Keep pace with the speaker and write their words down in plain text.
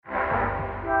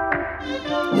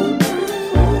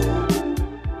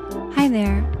Hi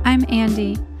there, I'm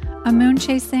Andy, a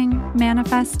moon-chasing,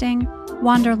 manifesting,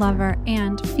 wander lover,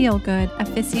 and feel-good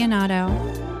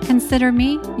aficionado. Consider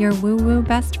me your woo-woo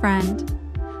best friend.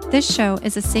 This show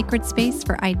is a sacred space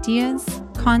for ideas,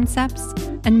 concepts,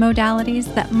 and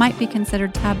modalities that might be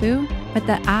considered taboo, but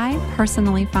that I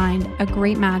personally find a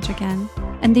great magic in.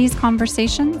 In these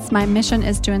conversations, my mission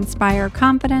is to inspire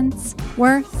confidence,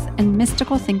 worth, and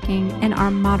mystical thinking in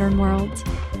our modern world.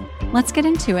 Let's get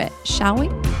into it, shall we?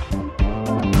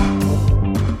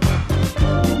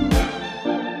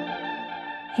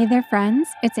 Hey there, friends.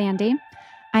 It's Andy.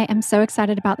 I am so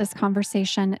excited about this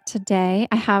conversation today.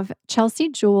 I have Chelsea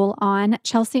Jewell on.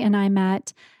 Chelsea and I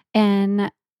met in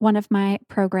one of my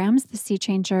programs, the Sea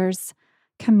Changers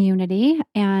community,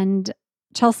 and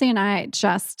Chelsea and I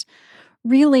just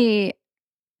really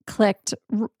clicked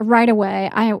right away.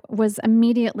 I was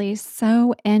immediately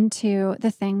so into the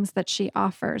things that she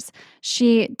offers.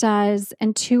 She does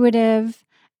intuitive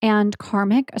and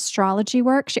karmic astrology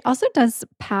work. She also does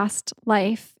past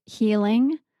life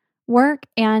healing work.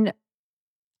 And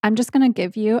I'm just going to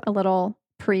give you a little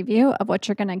preview of what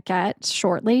you're going to get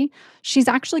shortly. She's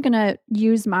actually going to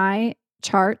use my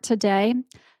chart today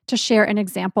to share an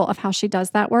example of how she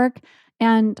does that work.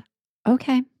 And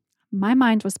okay, my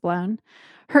mind was blown.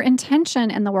 Her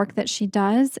intention in the work that she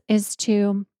does is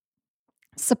to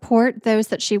support those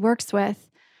that she works with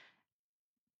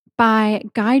by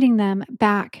guiding them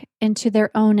back into their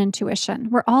own intuition.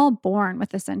 We're all born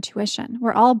with this intuition.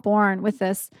 We're all born with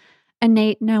this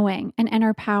innate knowing and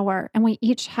inner power, and we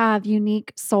each have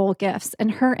unique soul gifts.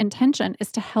 And her intention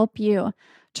is to help you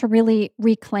to really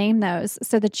reclaim those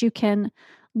so that you can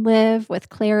live with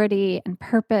clarity and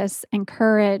purpose and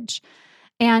courage.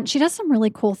 And she does some really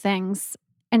cool things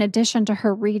in addition to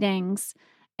her readings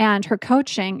and her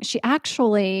coaching. She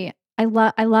actually, I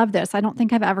love this. I don't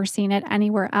think I've ever seen it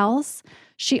anywhere else.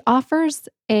 She offers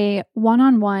a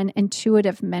one-on-one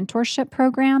intuitive mentorship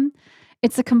program.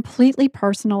 It's a completely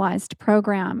personalized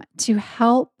program to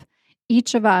help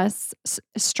each of us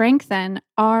strengthen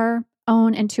our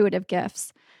own intuitive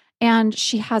gifts. And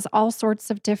she has all sorts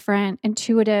of different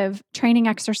intuitive training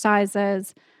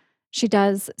exercises. She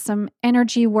does some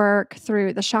energy work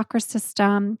through the chakra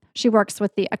system. She works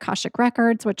with the Akashic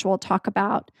records, which we'll talk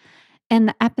about in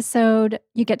the episode.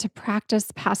 You get to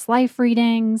practice past life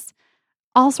readings,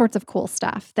 all sorts of cool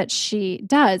stuff that she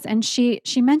does. And she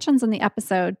mentions in the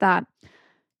episode that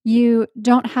you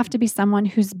don't have to be someone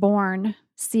who's born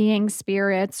seeing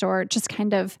spirits or just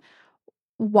kind of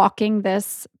walking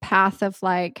this path of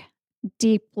like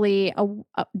deep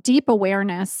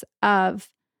awareness of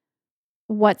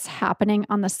what's happening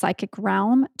on the psychic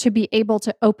realm to be able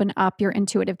to open up your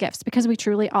intuitive gifts, because we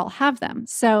truly all have them.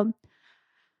 So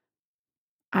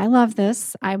I love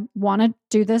this. I want to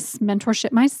do this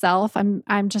mentorship myself. I'm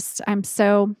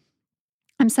so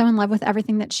in love with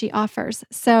everything that she offers.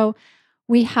 So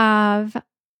we have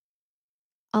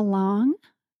a long,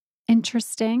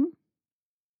 interesting,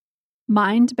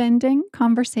 mind-bending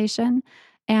conversation,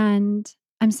 and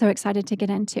I'm so excited to get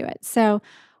into it. So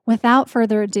without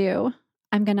further ado,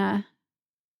 I'm going to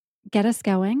get us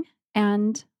going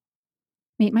and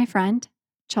meet my friend,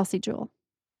 Chelsea Jewell.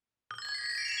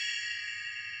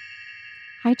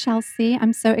 Hi, Chelsea.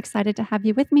 I'm so excited to have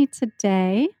you with me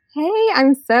today. Hey,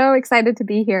 I'm so excited to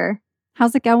be here.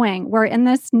 How's it going? We're in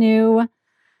this new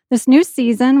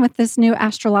season with this new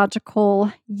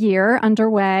astrological year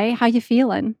underway. How you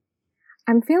feeling?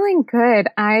 I'm feeling good.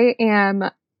 I am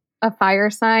a fire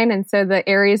sign, and so the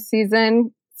Aries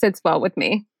season sits well with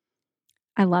me.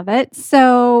 I love it.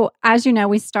 So, as you know,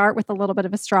 we start with a little bit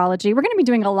of astrology. We're going to be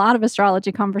doing a lot of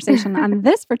astrology conversation on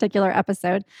this particular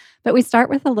episode, but we start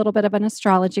with a little bit of an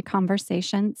astrology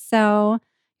conversation. So,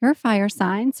 you're a fire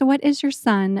sign. So, what is your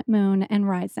sun, moon, and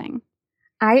rising?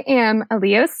 I am a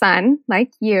Leo sun,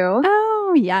 like you.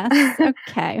 Oh, yes.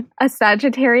 Okay. A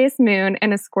Sagittarius moon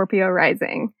and a Scorpio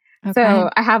rising. Okay. So,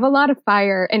 I have a lot of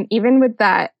fire. And even with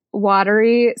that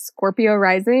watery Scorpio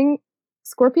rising,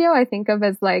 Scorpio I think of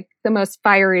as like the most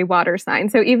fiery water sign.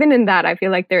 So even in that, I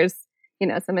feel like there's,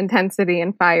 some intensity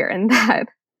and fire in that.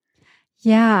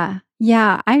 Yeah,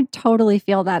 I totally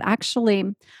feel that.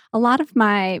 Actually, a lot of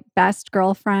my best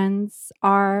girlfriends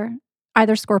are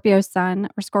either Scorpio sun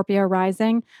or Scorpio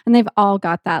rising, and they've all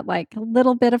got that like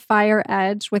little bit of fire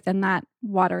edge within that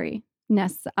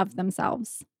wateriness of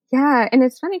themselves. Yeah, and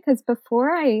it's funny because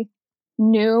before I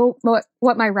knew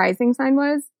what my rising sign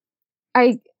was,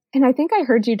 I think I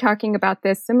heard you talking about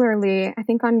this similarly, I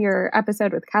think on your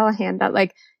episode with Callahan, that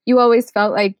like you always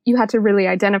felt like you had to really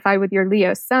identify with your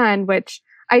Leo sun, which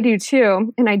I do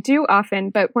too. And I do often.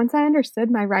 But once I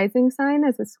understood my rising sign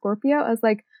as a Scorpio, I was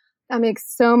like, that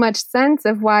makes so much sense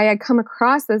of why I come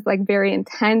across as like very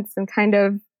intense and kind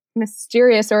of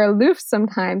mysterious or aloof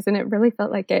sometimes. And it really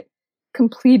felt like it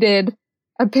completed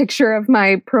a picture of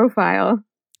my profile.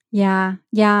 Yeah.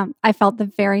 Yeah. I felt the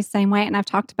very same way. And I've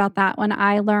talked about that when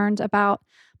I learned about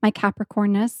my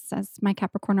Capricornness as my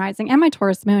Capricorn rising and my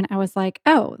Taurus moon. I was like,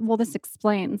 oh, well, this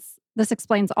explains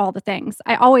all the things.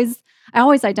 I always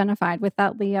identified with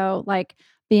that Leo, like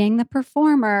being the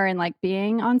performer and like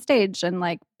being on stage and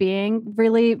like being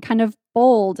really kind of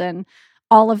bold and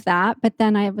all of that. But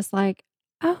then I was like,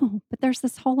 oh, but there's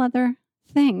this whole other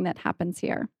thing that happens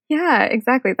here. Yeah,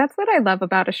 exactly. That's what I love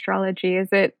about astrology is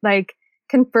it like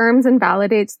confirms and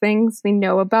validates things we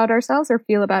know about ourselves or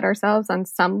feel about ourselves on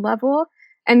some level.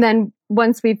 And then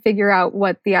once we figure out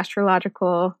what the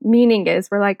astrological meaning is,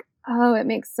 we're like, oh, it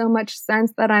makes so much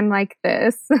sense that I'm like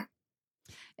this.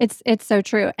 It's so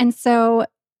true. And so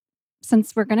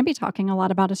since we're going to be talking a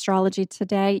lot about astrology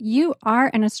today, you are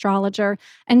an astrologer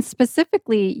and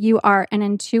specifically you are an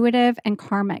intuitive and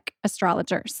karmic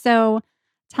astrologer. So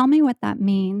tell me what that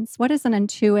means. What does an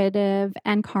intuitive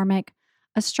and karmic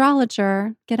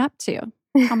astrologer get up to?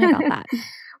 Tell me about that.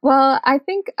 Well, I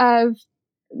think of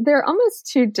they're almost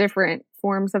two different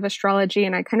forms of astrology,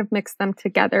 and I kind of mix them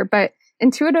together. But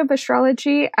intuitive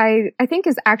astrology, I think,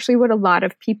 is actually what a lot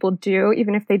of people do,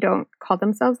 even if they don't call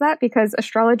themselves that, because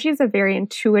astrology is a very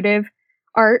intuitive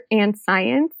art and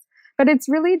science. But it's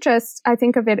really just, I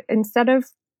think of it instead of,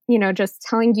 just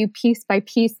telling you piece by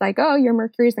piece, like, oh, your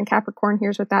Mercury's in Capricorn,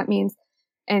 here's what that means.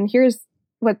 And here's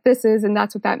what this is, and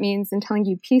that's what that means, and telling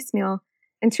you piecemeal.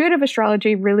 Intuitive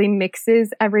astrology really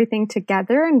mixes everything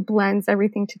together and blends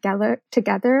everything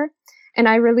together. And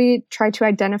I really try to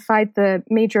identify the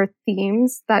major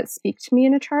themes that speak to me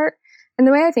in a chart. And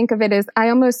the way I think of it is I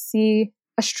almost see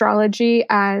astrology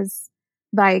as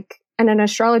and an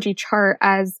astrology chart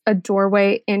as a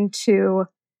doorway into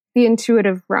the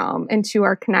intuitive realm, into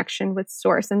our connection with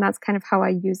source. And that's kind of how I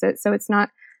use it. So I'm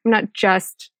not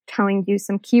just telling you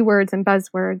some keywords and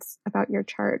buzzwords about your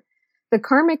chart. The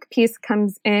karmic piece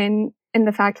comes in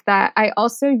the fact that I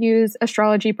also use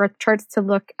astrology birth charts to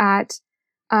look at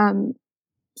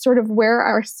sort of where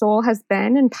our soul has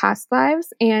been in past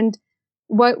lives and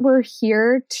what we're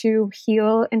here to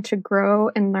heal and to grow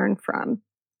and learn from.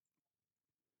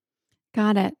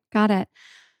 Got it. Got it.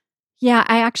 Yeah,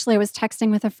 I actually was texting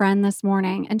with a friend this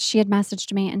morning and she had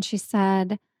messaged me and she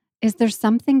said, is there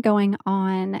something going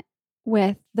on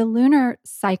with the lunar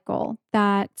cycle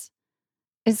that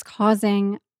is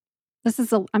causing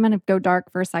I'm going to go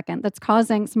dark for a second, that's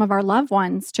causing some of our loved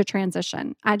ones to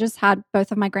transition. I just had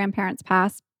both of my grandparents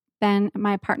pass. Ben,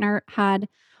 my partner, had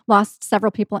lost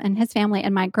several people in his family.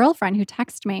 And my girlfriend who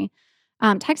texted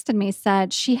me,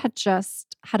 said she had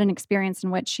just had an experience in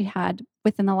which she had,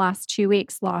 within the last 2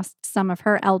 weeks, lost some of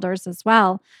her elders as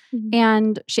well. Mm-hmm.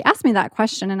 And she asked me that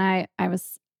question. And I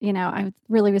was, I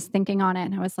really was thinking on it.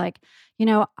 And I was like,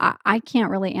 I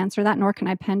can't really answer that, nor can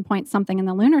I pinpoint something in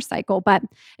the lunar cycle. But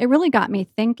it really got me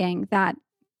thinking that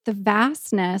the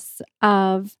vastness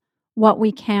of what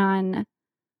we can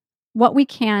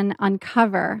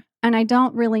uncover, and I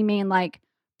don't really mean like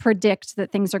predict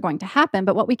that things are going to happen,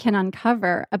 but what we can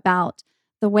uncover about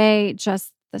the way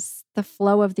just the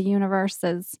flow of the universe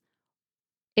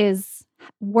is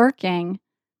working.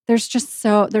 There's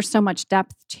so much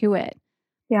depth to it.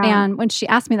 Yeah. And when she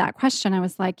asked me that question, I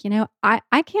was like,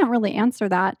 I can't really answer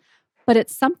that, but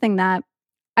it's something that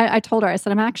I told her. I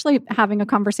said, I'm actually having a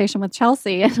conversation with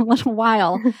Chelsea in a little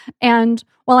while. And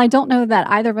while I don't know that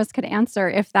either of us could answer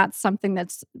if that's something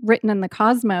that's written in the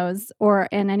cosmos or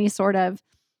in any sort of,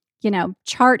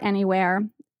 chart anywhere,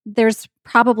 there's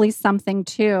probably something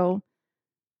to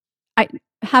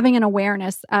having an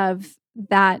awareness of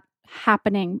that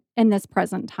happening in this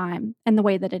present time and the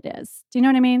way that it is. Do you know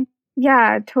what I mean?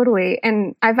 Yeah, totally.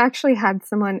 And I've actually had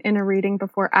someone in a reading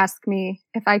before ask me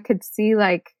if I could see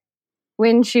like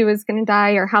when she was going to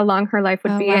die or how long her life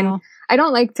would be. Wow. And I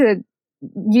don't like to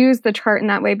use the chart in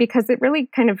that way because it really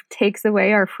kind of takes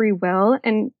away our free will.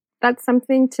 And that's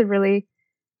something to really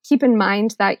keep in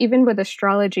mind, that even with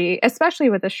astrology, especially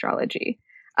with astrology,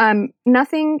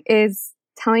 nothing is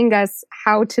telling us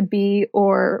how to be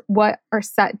or what our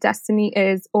set destiny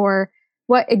is or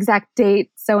what exact date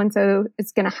so-and-so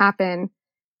is going to happen.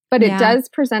 But it does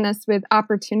present us with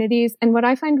opportunities. And what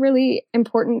I find really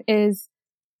important is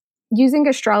using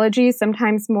astrology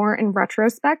sometimes more in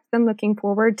retrospect than looking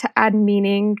forward to add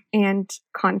meaning and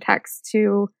context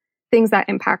to things that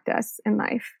impact us in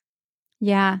life.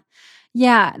 Yeah.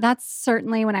 Yeah. That's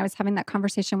certainly when I was having that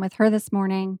conversation with her this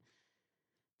morning.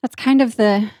 that's kind of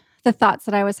the thoughts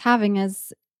that I was having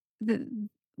is the,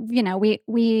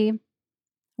 we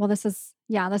well, this is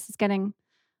getting,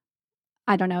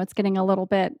 I don't know, it's getting a little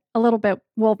bit,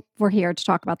 well, we're here to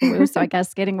talk about the woo, so I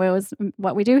guess getting woo is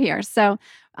what we do here. So,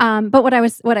 but what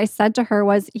I said to her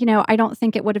was, I don't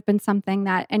think it would have been something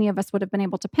that any of us would have been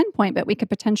able to pinpoint, but we could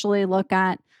potentially look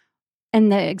at, in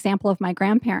the example of my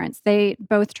grandparents, they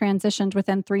both transitioned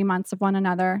within 3 months of one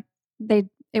another.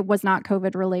 It was not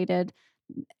COVID related.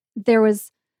 There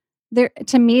was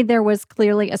to me, there was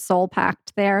clearly a soul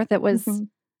pact there that was Hmm.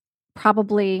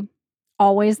 probably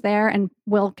always there and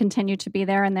will continue to be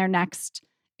there in their next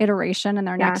iteration and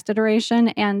their Yeah. next iteration.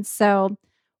 And so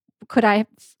could I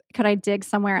dig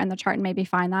somewhere in the chart and maybe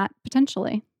find that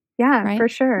potentially, Yeah, right? for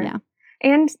sure. Yeah.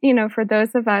 And, for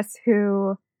those of us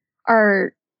who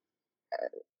are,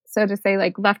 so to say,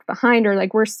 like left behind, or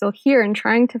like we're still here and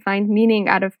trying to find meaning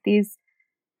out of these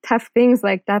tough things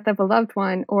like death of a loved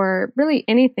one or really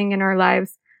anything in our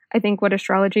lives, I think what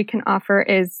astrology can offer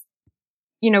is,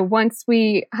 once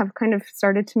we have kind of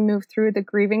started to move through the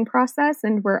grieving process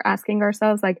and we're asking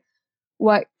ourselves, like,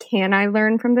 what can I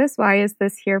learn from this? Why is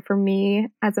this here for me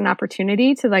as an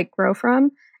opportunity to like grow from?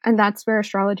 And that's where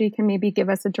astrology can maybe give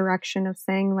us a direction of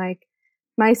saying, like,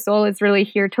 my soul is really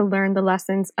here to learn the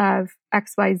lessons of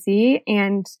XYZ.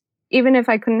 And even if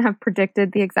I couldn't have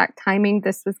predicted the exact timing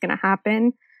this was going to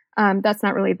happen, that's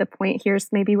not really the point. Here's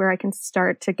maybe where I can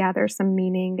start to gather some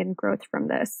meaning and growth from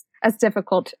this, as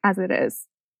difficult as it is.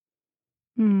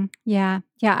 Yeah.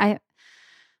 Yeah.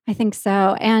 I think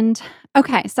so. And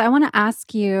okay, so I want to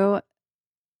ask you,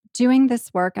 doing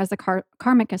this work as a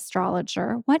karmic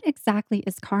astrologer, what exactly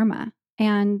is karma,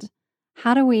 and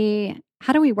how do we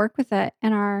work with it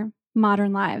in our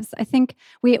modern lives? I think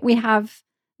we have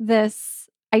this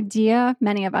idea,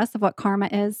 many of us, of what karma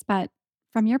is, but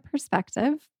from your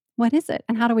perspective, what is it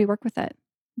and how do we work with it?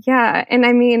 Yeah. And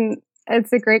I mean,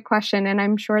 it's a great question. And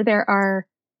I'm sure there are,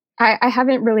 I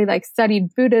haven't really like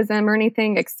studied Buddhism or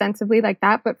anything extensively like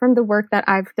that, but from the work that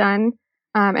I've done,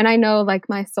 and I know like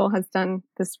my soul has done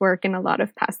this work in a lot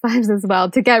of past lives as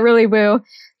well to get really woo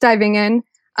diving in.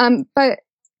 But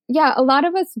yeah, a lot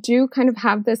of us do kind of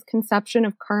have this conception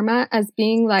of karma as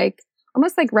being like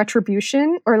almost like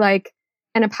retribution, or like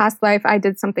in a past life, I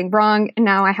did something wrong and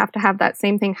now I have to have that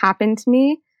same thing happen to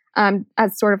me,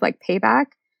 as sort of like payback.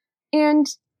 And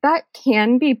that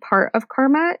can be part of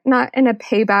karma, not in a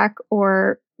payback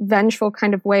or vengeful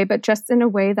kind of way, but just in a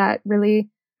way that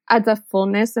really adds a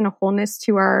fullness and a wholeness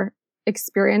to our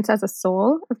experience as a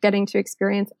soul, of getting to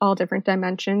experience all different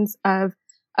dimensions of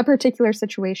a particular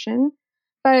situation.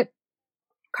 But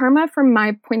karma, from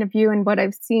my point of view and what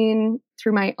I've seen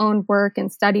through my own work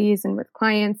and studies and with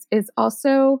clients, is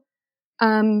also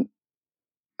um,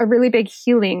 a really big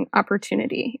healing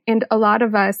opportunity. And a lot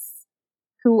of us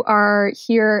who are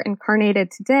here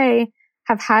incarnated today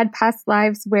have had past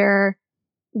lives where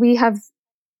we have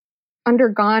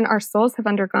our souls have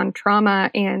undergone trauma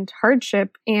and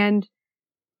hardship. And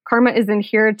karma isn't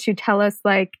here to tell us,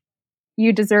 like,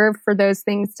 you deserve for those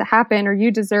things to happen, or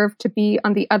you deserve to be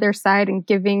on the other side and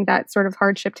giving that sort of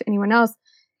hardship to anyone else.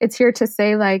 It's here to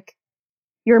say, like,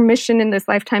 your mission in this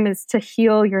lifetime is to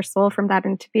heal your soul from that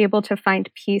and to be able to find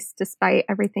peace despite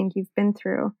everything you've been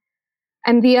through.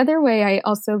 And the other way I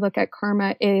also look at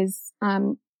karma is,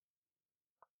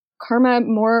 karma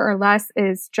more or less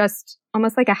is just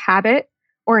almost like a habit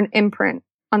or an imprint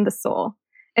on the soul.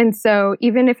 And so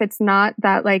even if it's not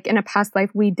that, like, in a past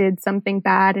life we did something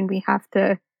bad and we have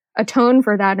to atone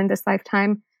for that in this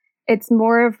lifetime, it's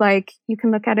more of like, you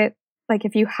can look at it like,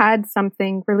 if you had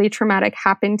something really traumatic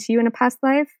happen to you in a past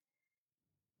life,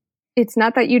 it's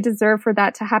not that you deserve for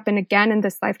that to happen again in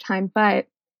this lifetime, but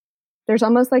there's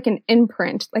almost like an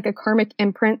imprint, like a karmic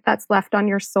imprint that's left on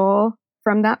your soul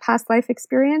from that past life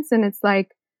experience. And it's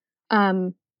like,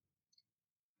 um,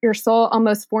 your soul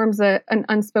almost forms an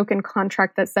unspoken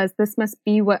contract that says, this must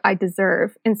be what I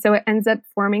deserve. And so it ends up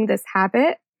forming this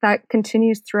habit that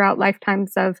continues throughout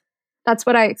lifetimes of, that's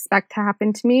what I expect to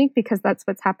happen to me because that's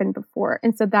what's happened before.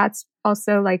 And so that's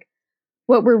also like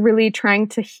what we're really trying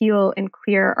to heal and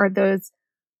clear, are those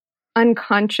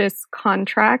unconscious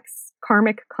contracts,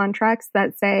 karmic contracts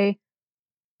that say,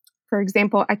 for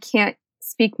example, I can't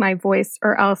speak my voice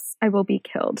or else I will be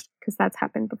killed, because that's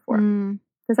happened before. Mm,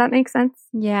 Does that make sense?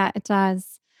 yeah, it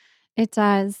does. It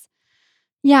does.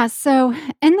 Yeah. So,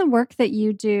 in the work that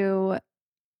you do,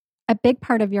 a big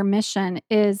part of your mission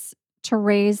is to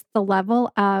raise the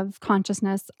level of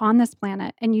consciousness on this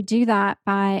planet. And you do that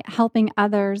by helping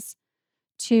others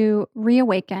to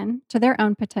reawaken to their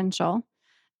own potential.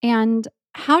 And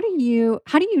how do you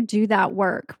do that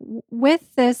work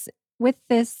with this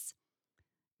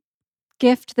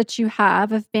gift that you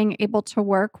have of being able to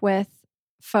work with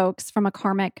folks from a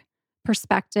karmic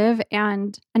perspective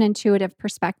and an intuitive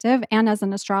perspective, and as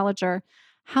an astrologer,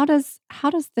 how does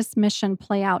this mission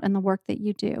play out in the work that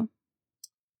you do?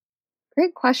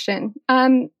 Great question.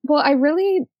 Well, I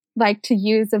really like to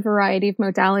use a variety of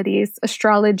modalities,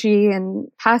 astrology and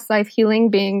past life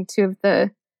healing being two of the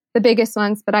biggest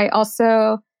ones. But I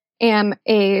also am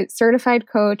a certified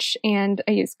coach, and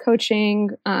I use coaching,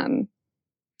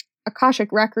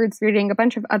 Akashic records reading, a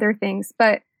bunch of other things.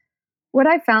 But what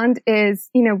I found is,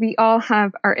 we all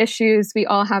have our issues, we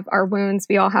all have our wounds,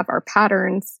 we all have our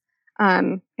patterns,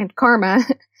 and karma.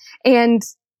 And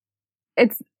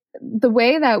it's the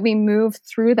way that we move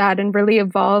through that and really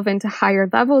evolve into higher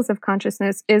levels of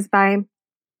consciousness is by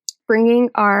bringing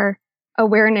our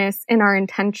awareness and our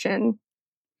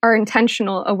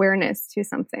intentional awareness to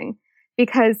something.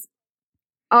 Because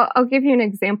I'll give you an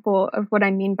example of what I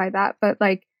mean by that, but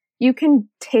like you can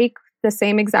take the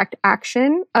same exact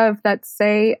action of, let's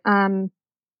say,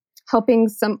 helping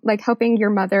your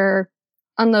mother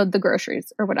unload the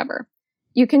groceries or whatever.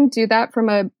 You can do that from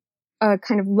a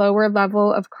kind of lower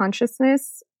level of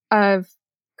consciousness of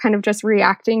kind of just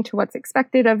reacting to what's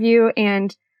expected of you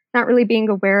and not really being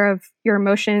aware of your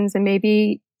emotions. And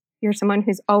maybe you're someone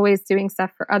who's always doing stuff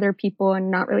for other people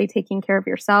and not really taking care of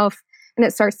yourself. And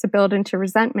it starts to build into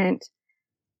resentment.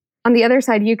 On the other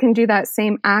side, you can do that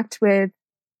same act with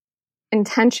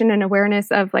intention and awareness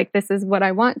of like, this is what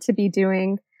I want to be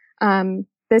doing.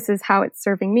 This is how it's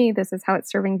serving me. This is how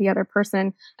it's serving the other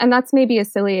person. And that's maybe a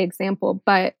silly example,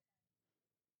 but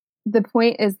the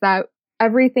point is that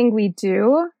everything we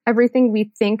do, everything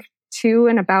we think to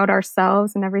and about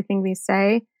ourselves and everything we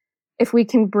say, if we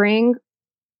can bring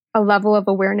a level of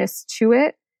awareness to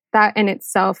it, that in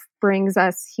itself brings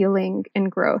us healing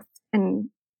and growth and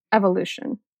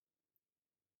evolution.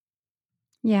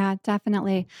 Yeah,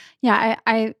 definitely. Yeah,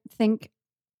 I think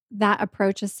that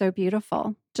approach is so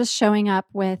beautiful. Just showing up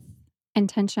with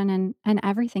intention and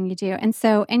everything you do. And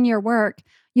so in your work,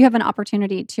 you have an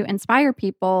opportunity to inspire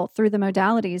people through the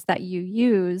modalities that you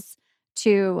use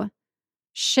to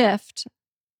shift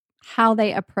how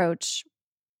they approach,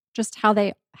 just how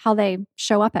they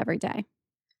show up every day.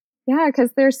 Yeah,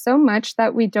 because there's so much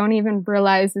that we don't even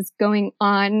realize is going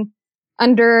on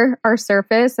under our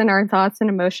surface and our thoughts and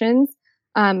emotions.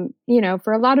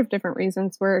 For a lot of different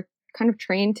reasons, we're kind of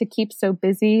trained to keep so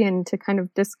busy and to kind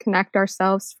of disconnect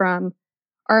ourselves from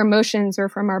our emotions or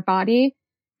from our body.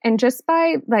 And just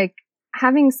by like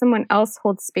having someone else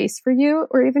hold space for you,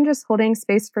 or even just holding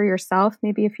space for yourself,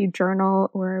 maybe if you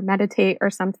journal or meditate or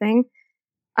something,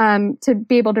 to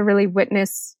be able to really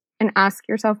witness and ask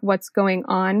yourself what's going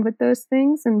on with those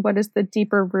things and what is the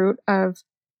deeper root of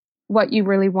what you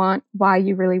really want, why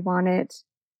you really want it,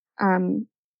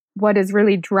 what is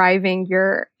really driving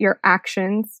your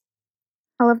actions.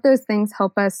 All of those things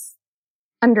help us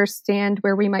understand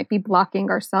where we might be blocking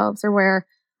ourselves or where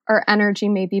our energy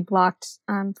may be blocked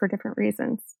for different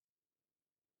reasons.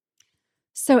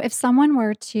 So if someone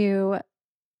were to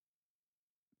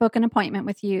book an appointment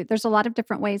with you, there's a lot of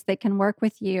different ways they can work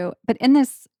with you. But in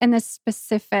this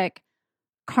specific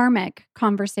karmic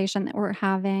conversation that we're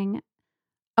having,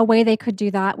 a way they could do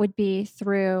that would be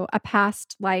through a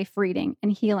past life reading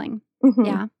and healing. Mm-hmm.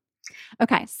 Yeah.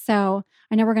 Okay. So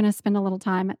I know we're going to spend a little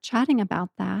time chatting about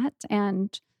that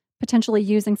and potentially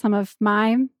using some of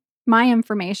my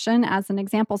information as an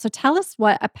example. So tell us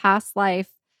what a past life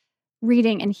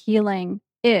reading and healing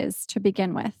is to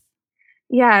begin with.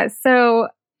 Yeah. So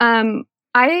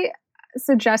I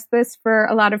suggest this for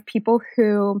a lot of people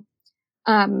who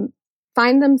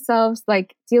find themselves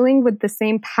like dealing with the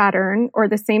same pattern or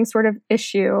the same sort of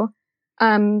issue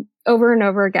over and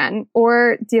over again,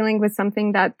 or dealing with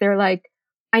something that they're like,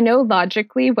 I know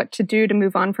logically what to do to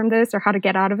move on from this or how to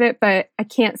get out of it, but I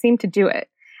can't seem to do it.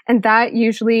 And that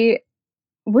usually,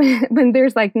 when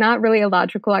there's like not really a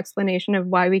logical explanation of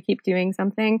why we keep doing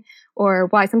something or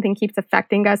why something keeps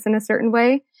affecting us in a certain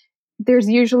way, there's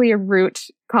usually a root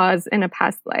cause in a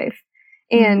past life.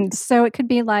 And so it could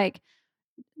be like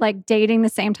dating the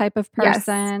same type of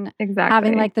person, yes, exactly.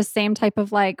 Having like the same type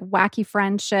of like wacky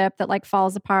friendship that like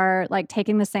falls apart, like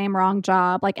taking the same wrong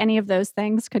job, like any of those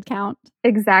things could count.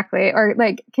 Exactly. Or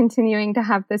like continuing to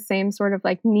have the same sort of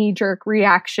like knee-jerk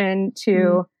reaction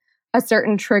to a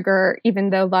certain trigger,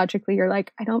 even though logically you're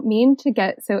like, I don't mean to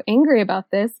get so angry about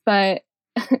this, but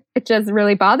it just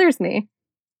really bothers me.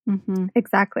 Mm-hmm.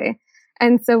 Exactly.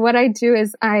 And so what I do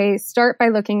is I start by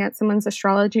looking at someone's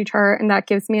astrology chart, and that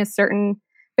gives me a certain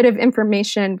bit of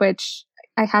information, which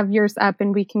I have yours up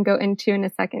and we can go into in a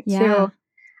second too.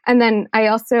 And then I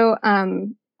also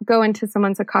go into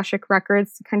someone's Akashic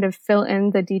records to kind of fill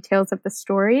in the details of the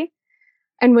story.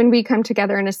 And when we come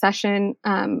together in a session,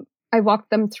 I walk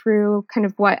them through kind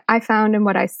of what I found and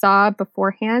what I saw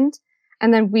beforehand.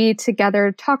 And then we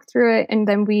together talk through it. And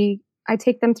then I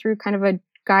take them through kind of a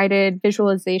guided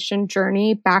visualization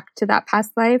journey back to that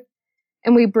past life.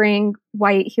 And we bring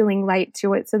white healing light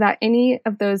to it so that any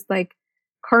of those like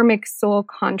karmic soul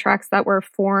contracts that were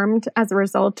formed as a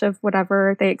result of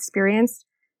whatever they experienced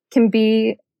can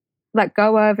be let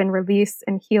go of and released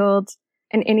and healed,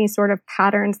 and any sort of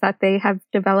patterns that they have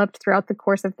developed throughout the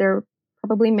course of their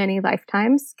probably many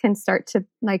lifetimes can start to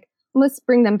like, let's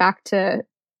bring them back to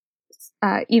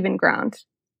even ground.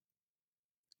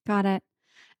 Got it.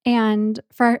 And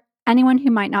for anyone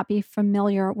who might not be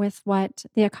familiar with what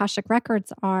the Akashic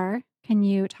records are, can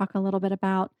you talk a little bit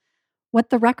about what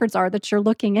the records are that you're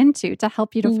looking into to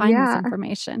help you to find this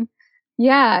information?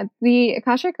 Yeah, the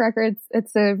Akashic records,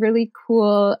 it's a really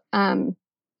cool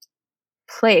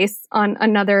place on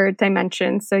another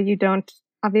dimension. So you don't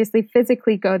obviously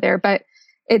physically go there, but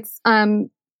it's a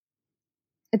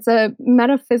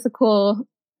metaphysical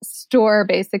store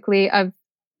basically of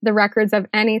the records of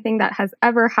anything that has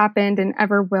ever happened and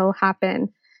ever will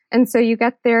happen. And so you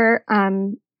get there.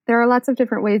 There are lots of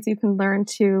different ways you can learn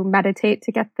to meditate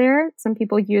to get there. Some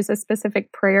people use a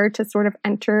specific prayer to sort of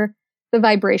enter the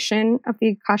vibration of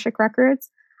the Akashic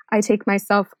records. I take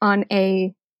myself on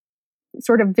a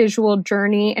sort of visual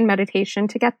journey and meditation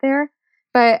to get there.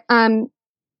 But,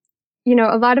 you know,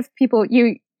 a lot of people,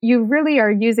 you really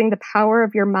are using the power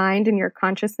of your mind and your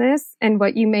consciousness and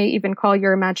what you may even call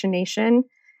your imagination.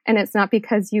 And it's not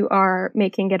because you are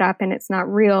making it up and it's not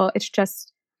real. It's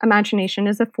just imagination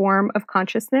is a form of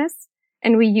consciousness.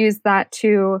 And we use that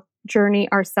to journey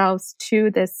ourselves to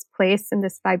this place and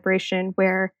this vibration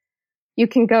where you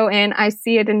can go in. I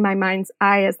see it in my mind's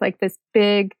eye as like this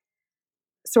big,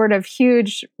 sort of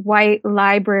huge white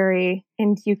library.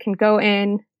 And you can go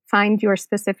in, find your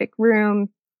specific room,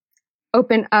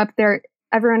 open up there.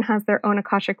 Everyone has their own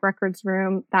Akashic records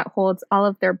room that holds all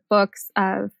of their books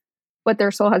of what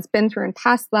their soul has been through in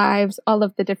past lives, all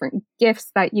of the different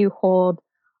gifts that you hold,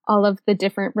 all of the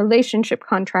different relationship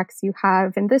contracts you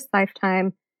have in this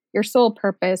lifetime, your soul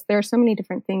purpose. There are so many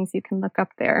different things you can look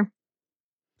up there.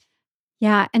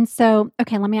 Yeah. And so,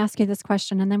 okay, let me ask you this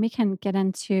question and then we can get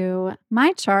into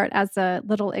my chart as a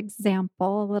little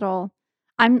example,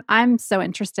 I'm so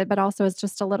interested, but also as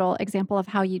just a little example of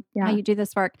how you do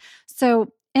this work.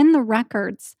 So in the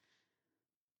records,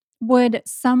 would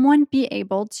someone be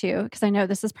able to, because I know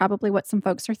this is probably what some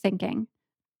folks are thinking,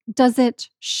 does it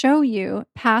show you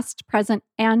past, present,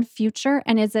 and future?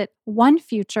 And is it one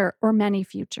future or many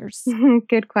futures?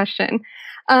 Good question.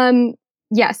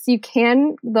 Yes, you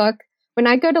can look. When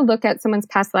I go to look at someone's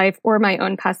past life or my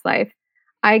own past life,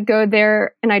 I go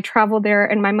there and I travel there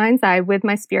in my mind's eye with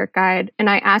my spirit guide. And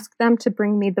I ask them to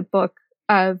bring me the book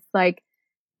of like,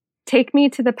 take me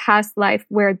to the past life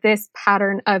where this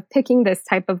pattern of picking this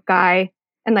type of guy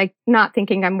and like not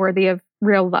thinking I'm worthy of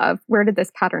real love, where did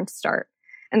this pattern start?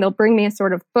 And they'll bring me a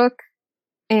sort of book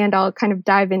and I'll kind of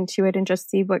dive into it and just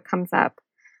see what comes up.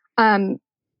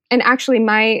 And actually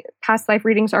my past life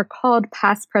readings are called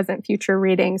past, present, future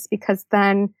readings because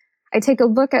then I take a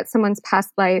look at someone's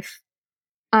past life.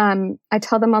 I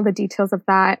tell them all the details of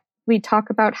that. We talk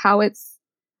about how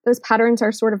those patterns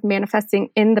are sort of manifesting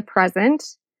in the present.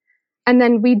 And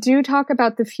then we do talk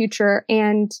about the future.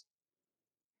 And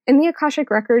in the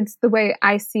Akashic records, the way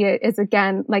I see it is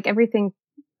again, like everything,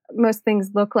 most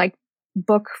things look like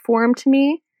book form to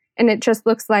me. And it just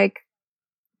looks like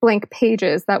blank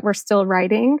pages that we're still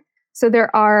writing. So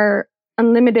there are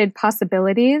unlimited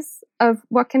possibilities of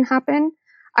what can happen.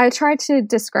 I try to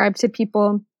describe to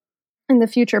people in the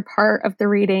future part of the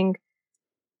reading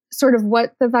sort of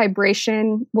what the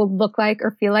vibration will look like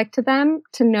or feel like to them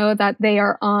to know that they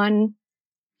are on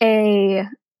a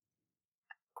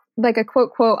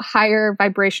quote, quote, higher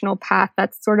vibrational path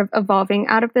that's sort of evolving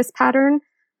out of this pattern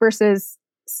versus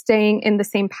staying in the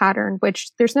same pattern,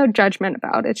 which there's no judgment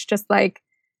about. It's just like,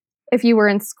 if you were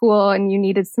in school and you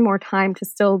needed some more time to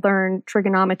still learn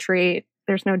trigonometry,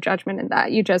 there's no judgment in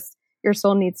that. Your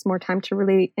soul needs more time to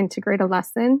really integrate a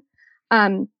lesson.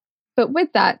 But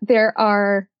with that, there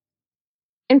are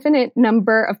infinite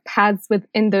number of paths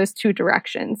within those two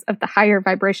directions of the higher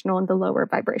vibrational and the lower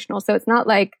vibrational. So it's not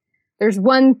like there's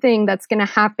one thing that's going to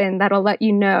happen that'll let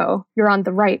you know you're on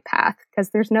the right path because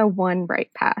there's no one right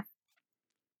path.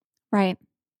 Right.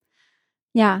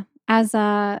 Yeah. As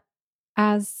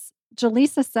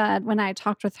Jaleesa said when I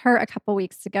talked with her a couple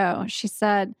weeks ago, she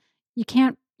said, you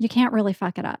can't really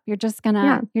fuck it up. You're just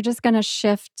gonna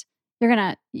shift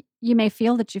you may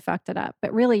feel that you fucked it up,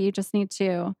 but really you just need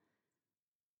to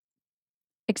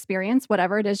experience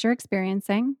whatever it is you're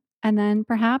experiencing. And then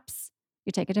perhaps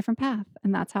you take a different path,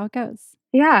 and that's how it goes.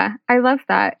 Yeah, I love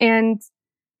that. And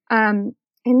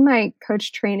in my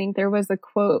coach training, there was a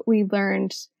quote we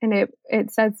learned, and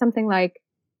it said something like,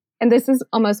 and this is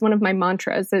almost one of my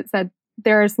mantras. It said,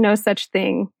 "There is no such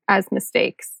thing as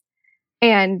mistakes."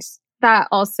 And that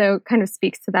also kind of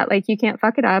speaks to that. Like, you can't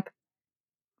fuck it up.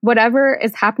 Whatever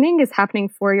is happening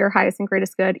for your highest and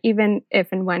greatest good, even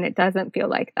if and when it doesn't feel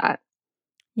like that.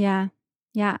 Yeah.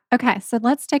 Yeah. Okay. So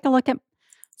let's take a look at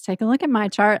my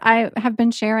chart. I have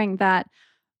been sharing that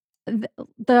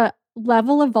the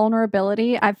level of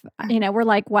vulnerability we're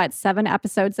like, what, 7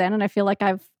 episodes in, and I feel like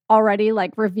I've already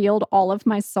like revealed all of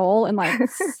my soul in like,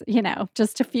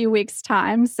 just a few weeks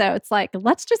time. So it's like,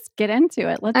 let's just get into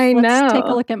it. Let's take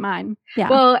a look at mine. Yeah.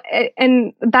 Well,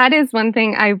 and that is one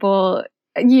thing I will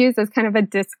use as kind of a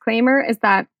disclaimer, is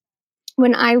that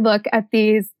when I look at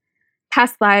these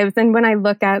past lives, and when I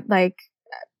look at like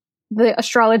the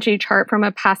astrology chart from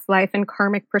a past life and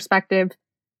karmic perspective,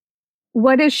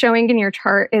 what is showing in your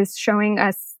chart is showing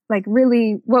us like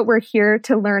really what we're here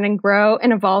to learn and grow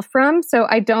and evolve from. So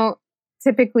I don't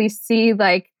typically see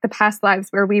like the past lives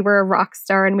where we were a rock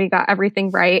star and we got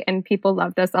everything right and people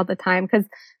loved us all the time, because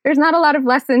there's not a lot of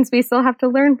lessons we still have to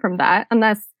learn from that,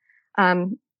 unless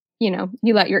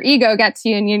you let your ego get to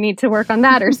you and you need to work on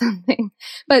that or something.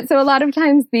 But so a lot of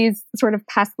times these sort of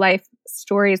past life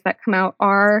stories that come out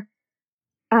are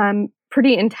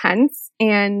pretty intense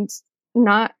and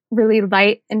not really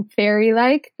light and fairy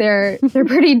like. They're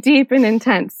pretty deep and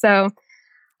intense. So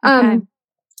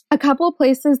a couple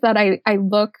places that I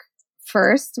look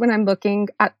first when I'm looking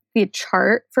at the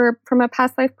chart from a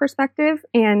past life perspective,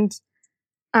 and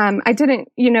I didn't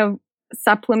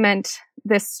supplement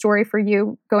this story for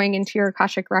you going into your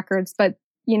Akashic records, but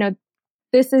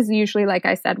this is usually, like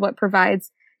I said, what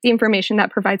provides the information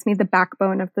that provides me the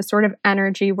backbone of the sort of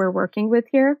energy we're working with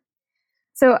here.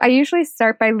 So I usually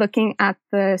start by looking at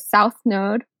the South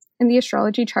Node in the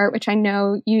astrology chart, which I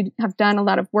know you have done a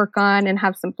lot of work on and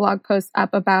have some blog posts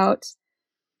up about.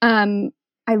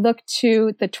 I look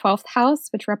to the 12th house,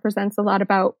 which represents a lot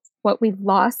about what we've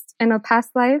lost in a past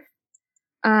life,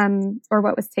 or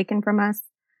what was taken from us.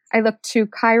 I look to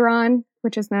Chiron,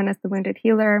 which is known as the wounded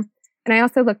healer. And I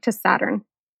also look to Saturn.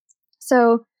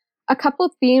 So a couple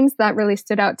of themes that really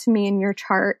stood out to me in your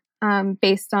chart,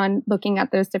 based on looking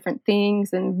at those different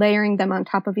things and layering them on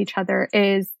top of each other,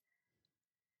 is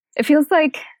it feels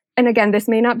like, and again, this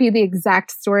may not be the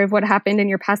exact story of what happened in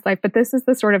your past life, but this is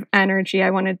the sort of energy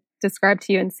I want to describe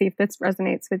to you and see if this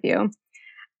resonates with you.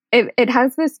 It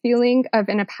has this feeling of,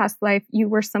 in a past life, you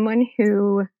were someone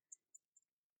who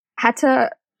had to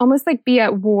almost like be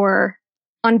at war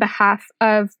on behalf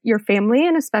of your family,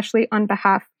 and especially on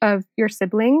behalf of your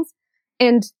siblings.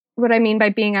 And what I mean by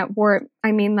being at war,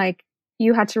 I mean like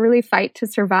you had to really fight to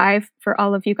survive for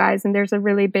all of you guys. And there's a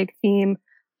really big theme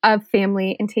of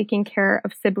family and taking care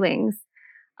of siblings,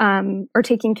 or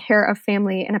taking care of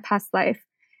family in a past life.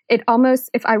 It almost,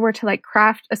 if I were to like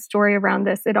craft a story around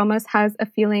this, it almost has a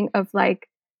feeling of like,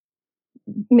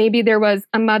 maybe there was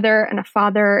a mother and a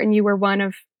father and you were one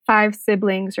of 5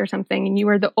 siblings or something, and you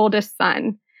were the oldest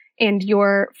son, and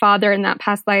your father in that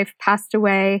past life passed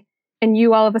away, and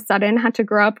you all of a sudden had to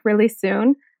grow up really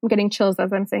soon. I'm getting chills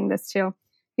as I'm saying this too.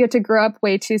 You had to grow up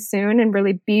way too soon and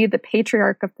really be the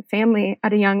patriarch of the family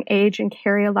at a young age and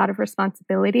carry a lot of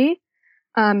responsibility.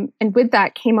 And with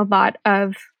that came a lot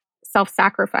of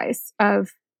self-sacrifice of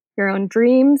your own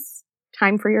dreams,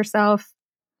 time for yourself,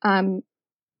 all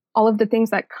of the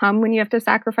things that come when you have to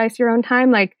sacrifice your own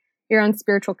time, like your own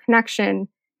spiritual connection,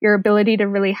 your ability to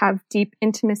really have deep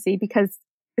intimacy, because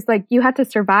it's like you had to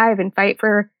survive and fight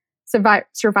for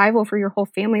survival for your whole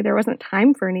family. There wasn't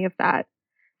time for any of that.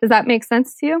 Does that make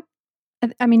sense to you?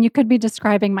 I mean, you could be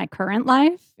describing my current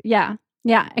life. Yeah.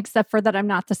 Yeah. Except for that I'm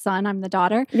not the son, I'm the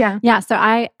daughter. Yeah. Yeah. So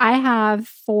I have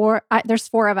 4, there's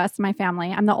 4 of us in my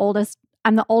family. I'm the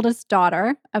oldest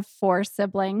daughter of 4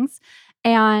 siblings.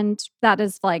 And that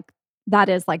is like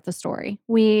the story.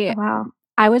 Wow.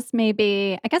 I was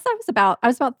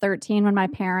about 13 when my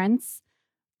parents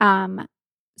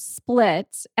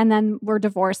split, and then were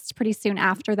divorced pretty soon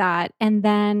after that. And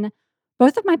then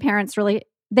both of my parents really,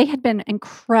 they had been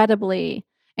incredibly,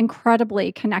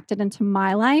 incredibly connected into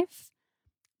my life.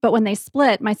 But when they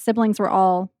split, my siblings were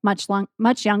all much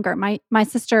younger. My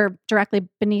sister directly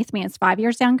beneath me is 5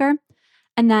 years younger.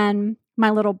 And then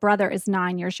my little brother is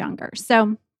 9 years younger.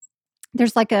 So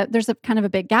there's a kind of a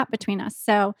big gap between us.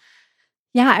 So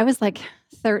yeah, I was like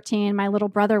 13. My little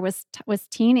brother was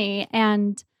teeny,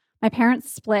 and my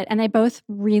parents split, and they both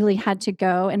really had to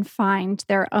go and find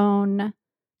their own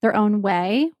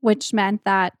way, which meant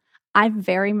that I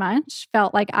very much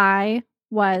felt like I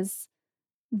was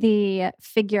the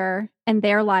figure in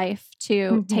their life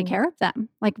to take Mm-hmm. care of them,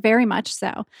 like very much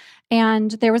so. And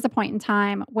there was a point in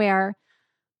time where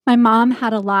my mom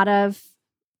had a lot of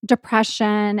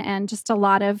depression and just a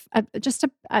lot of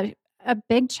a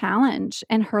big challenge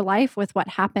in her life with what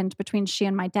happened between she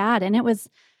and my dad. And it was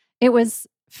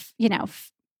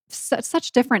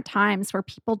such different times where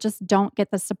people just don't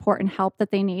get the support and help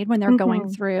that they need when they're going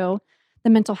Mm-hmm. through the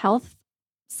mental health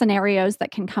scenarios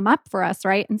that can come up for us,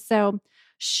 right? And so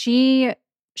she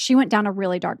she went down a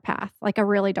really dark path, like a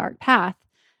really dark path,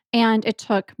 and it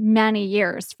took many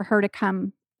years for her to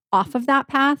come off of that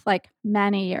path, like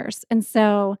many years. And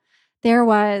so there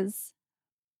was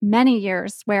many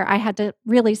years where I had to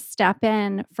really step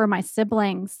in for my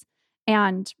siblings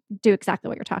and do exactly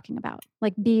what you're talking about.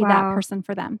 Like be that Wow. person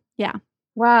for them. Yeah.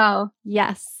 Wow.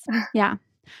 Yes. Yeah.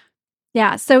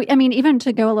 Yeah. So I mean, even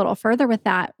to go a little further with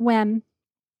that, when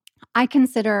I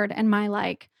considered in my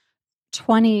like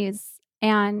 20s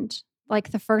and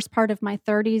like the first part of my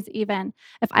 30s, even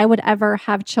if I would ever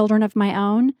have children of my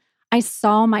own, I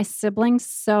saw my siblings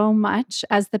so much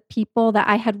as the people that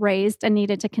I had raised and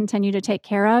needed to continue to take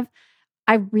care of.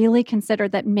 I really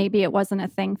considered that maybe it wasn't a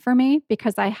thing for me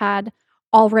because I had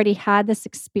already had this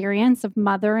experience of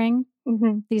mothering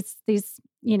Mm-hmm.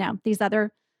 these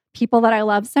other people that I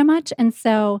love so much. And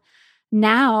so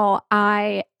now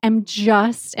I am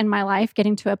just in my life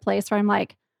getting to a place where I'm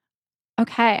like,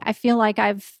 okay, I feel like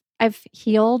I've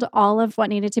healed all of what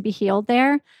needed to be healed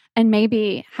there, and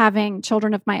maybe having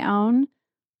children of my own,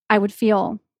 I would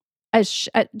feel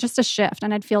just a shift,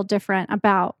 and I'd feel different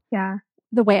about Yeah.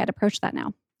 the way I'd approach that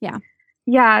now. Yeah.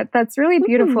 Yeah, that's really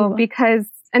beautiful Ooh. because,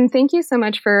 and thank you so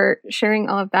much for sharing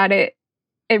all of that. It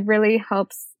really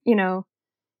helps,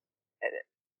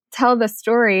 tell the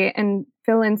story and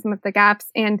fill in some of the gaps.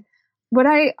 And what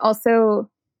I also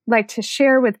like to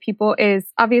share with people is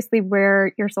obviously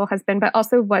where your soul has been, but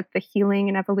also what the healing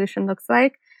and evolution looks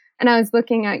like. And I was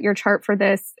looking at your chart for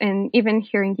this and even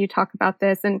hearing you talk about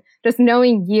this and just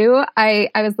knowing you, I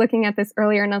was looking at this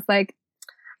earlier and I was like,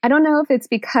 I don't know if it's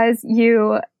because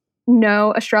you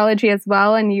know astrology as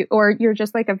well and or you're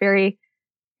just like a very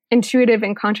intuitive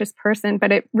and conscious person,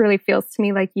 but it really feels to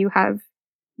me like you have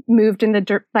moved in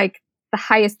like the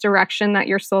highest direction that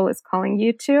your soul is calling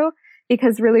you to,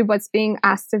 because really what's being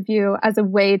asked of you as a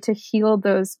way to heal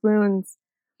those wounds,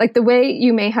 like the way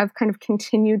you may have kind of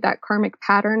continued that karmic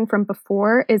pattern from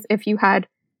before is if you had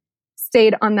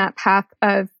stayed on that path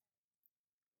of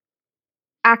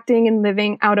acting and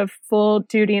living out of full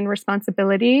duty and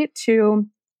responsibility to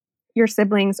your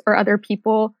siblings or other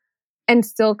people and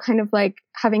still kind of like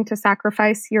having to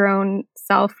sacrifice your own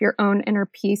self, your own inner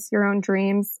peace, your own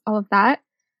dreams, all of that.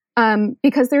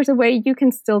 Because there's a way you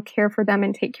can still care for them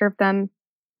and take care of them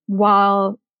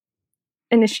while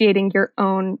initiating your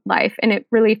own life. And it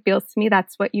really feels to me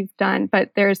that's what you've done.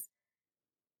 But there's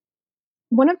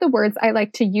one of the words I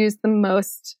like to use the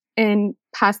most in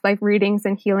past life readings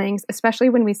and healings, especially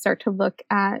when we start to look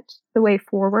at the way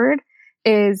forward,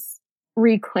 is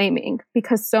reclaiming,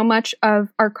 because so much of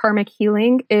our karmic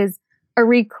healing is a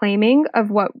reclaiming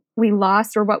of what we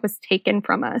lost or what was taken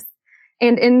from us.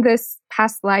 And in this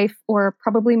past life, or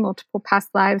probably multiple past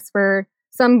lives where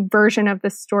some version of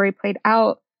this story played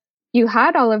out, you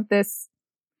had all of this.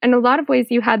 In a lot of ways,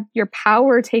 you had your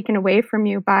power taken away from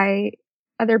you by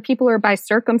other people or by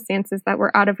circumstances that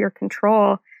were out of your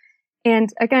control. And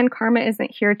again, karma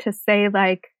isn't here to say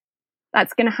like,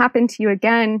 that's going to happen to you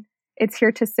again. It's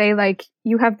here to say like,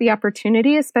 you have the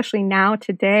opportunity, especially now,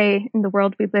 today, in the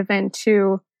world we live in,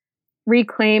 to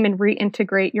reclaim and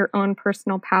reintegrate your own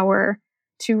personal power,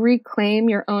 to reclaim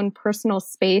your own personal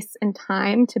space and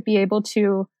time to be able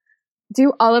to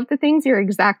do all of the things you're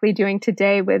exactly doing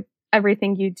today with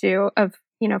everything you do, of,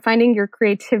 finding your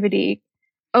creativity,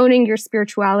 owning your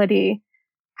spirituality,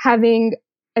 having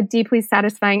a deeply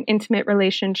satisfying, intimate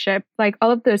relationship, like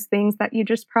all of those things that you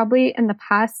just probably in the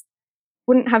past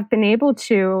wouldn't have been able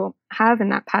to have in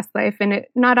that past life. And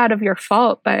it not out of your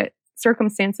fault, but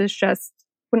circumstances just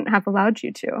wouldn't have allowed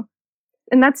you to.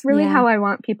 And that's really Yeah. how I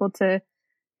want people to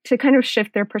kind of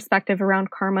shift their perspective around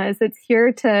karma. Is it's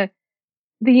here to,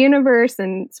 the universe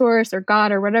and source or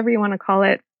God or whatever you want to call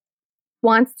it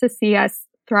wants to see us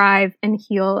thrive and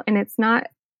heal. And it's not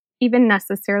even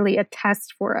necessarily a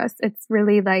test for us. It's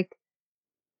really like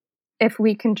if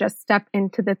we can just step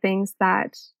into the things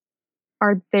that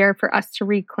are there for us to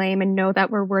reclaim and know that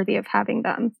we're worthy of having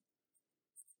them.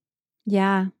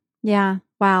 Yeah. Yeah.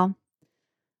 Wow.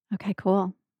 Okay,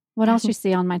 cool. what else you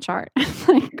see on my chart?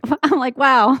 I'm like,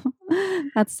 wow,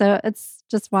 it's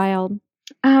just wild.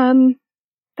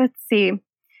 Let's see.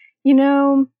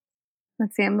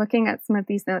 Let's see, I'm looking at some of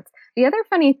these notes. The other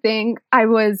funny thing I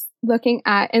was looking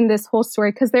at in this whole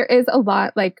story, because there is a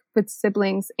lot like with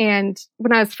siblings. And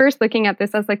when I was first looking at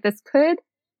this, I was like, this could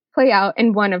play out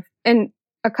in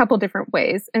a couple different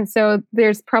ways. And so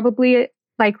there's probably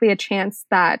likely a chance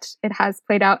that it has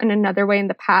played out in another way in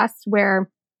the past where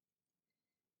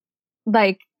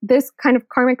like this kind of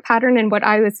karmic pattern and what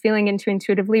I was feeling into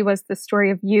intuitively was the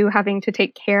story of you having to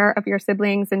take care of your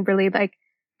siblings and really like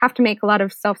have to make a lot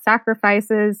of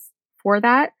self-sacrifices for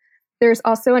that. There's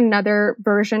also another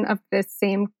version of this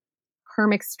same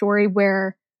karmic story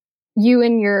where you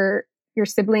and your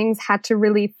siblings had to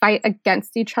really fight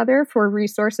against each other for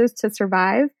resources to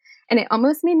survive. And it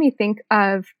almost made me think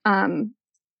of,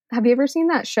 have you ever seen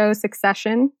that show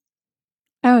Succession?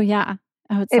 Oh yeah.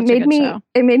 Oh, it's such a good show.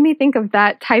 It made me think of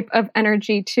that type of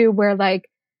energy too, where like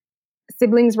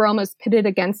siblings were almost pitted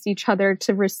against each other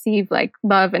to receive like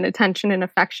love and attention and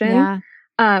affection. Yeah.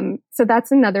 So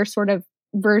that's another sort of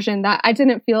version that I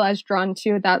didn't feel as drawn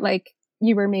to, that like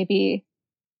you were maybe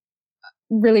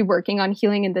really working on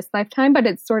healing in this lifetime, but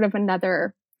it's sort of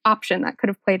another option that could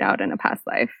have played out in a past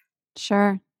life.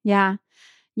 Sure. Yeah.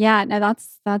 Yeah. No,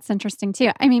 that's interesting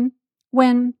too. I mean,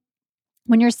 when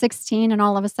you're 16 and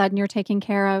all of a sudden you're taking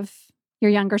care of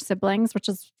your younger siblings, which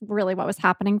is really what was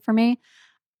happening for me,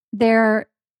 I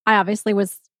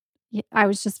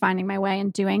was just finding my way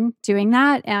and doing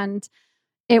that. And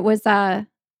it was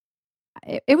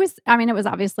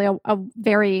obviously a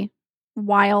very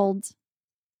wild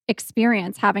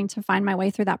experience having to find my way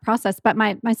through that process. But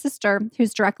my sister,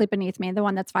 who's directly beneath me, the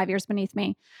one that's 5 years beneath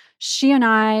me, she and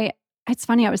I, it's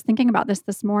funny, I was thinking about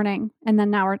this morning, and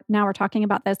then now we're talking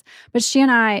about this. But she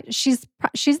and I, she's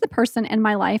the person in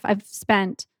my life I've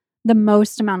spent the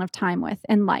most amount of time with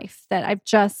in life, that I've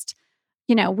just,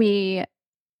 we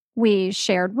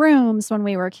shared rooms when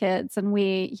we were kids, and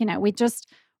we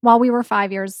just, while we were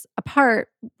 5 years apart,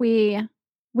 we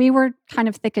were kind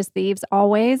of thick as thieves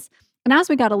always. And as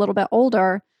we got a little bit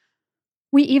older,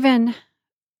 I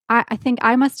think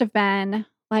I must have been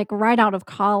like right out of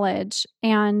college,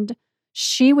 and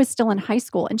she was still in high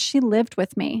school, and she lived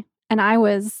with me. And I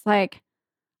was like,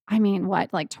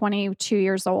 like 22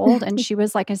 years old, and she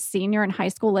was like a senior in high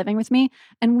school living with me.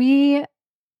 And there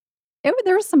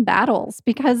were some battles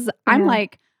because I'm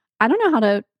like, I don't know how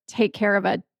to take care of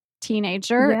a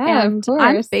teenager. Yeah, and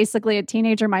I'm basically a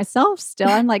teenager myself still.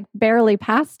 I'm like barely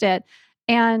past it.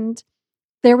 And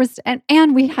there was,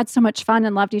 and we had so much fun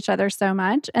and loved each other so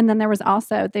much. And then there was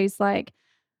also these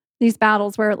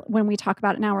battles where when we talk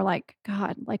about it now, we're like,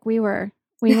 God, like we were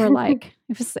like,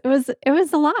 it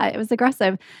was a lot. It was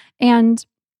aggressive. And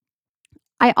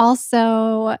I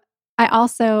also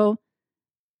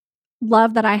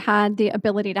love that I had the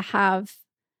ability to have,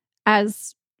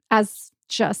 as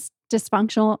just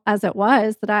dysfunctional as it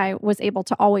was, that I was able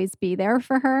to always be there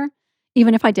for her,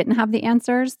 even if I didn't have the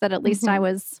answers, that at least I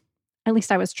was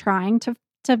trying to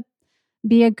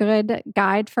be a good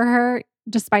guide for her,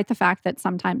 despite the fact that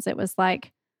sometimes it was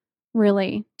like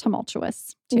really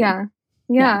tumultuous too.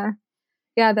 Yeah,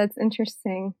 that's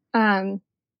interesting. I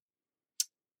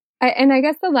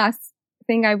guess the last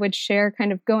thing I would share,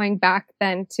 kind of going back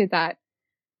then to that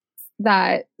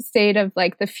state of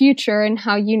like the future and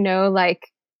how, like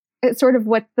it's sort of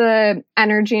what the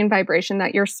energy and vibration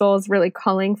that your soul is really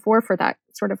calling for that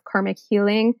sort of karmic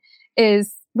healing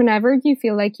is. Whenever you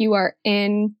feel like you are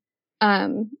in,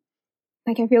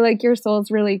 like I feel like your soul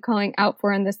is really calling out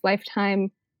for in this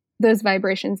lifetime, those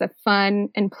vibrations of fun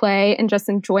and play and just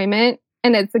enjoyment.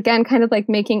 And it's again kind of like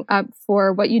making up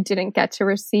for what you didn't get to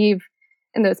receive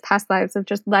in those past lives, of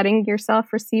just letting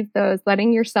yourself receive those,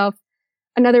 letting yourself.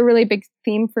 Another really big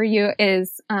theme for you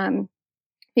is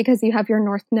because you have your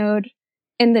North Node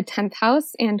in the 10th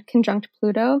house and conjunct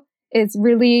Pluto, is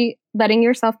really letting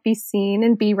yourself be seen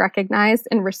and be recognized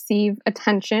and receive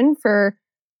attention for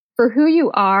who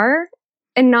you are,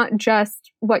 and not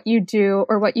just what you do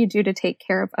or what you do to take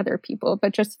care of other people,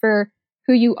 but just for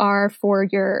who you are, for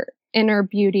your inner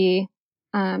beauty,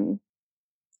 and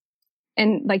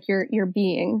like your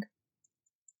being.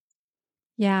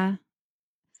 Yeah.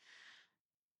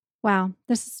 Wow.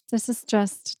 This is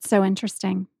just so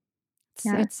interesting.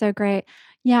 It's so great.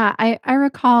 Yeah. I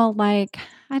recall, like,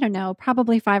 I don't know,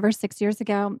 probably 5 or 6 years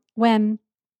ago, when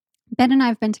Ben and I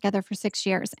have been together for 6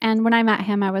 years. And when I met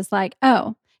him, I was like,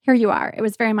 oh, here you are. It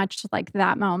was very much like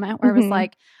that moment where it was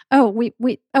like, oh, we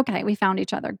found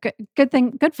each other. Good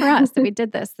thing. Good for us that we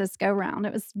did this go round.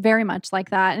 It was very much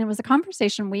like that. And it was a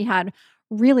conversation we had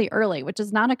really early, which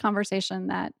is not a conversation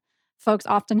that folks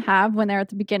often have when they're at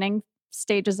the beginning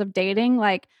stages of dating,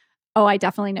 like, oh, I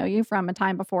definitely know you from a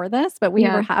time before this, but we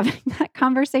were having that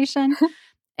conversation.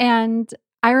 And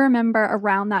I remember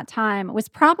around that time, it was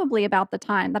probably about the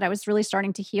time that I was really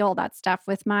starting to heal that stuff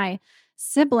with my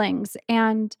siblings.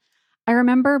 And I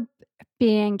remember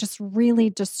being just really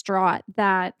distraught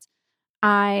that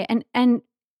and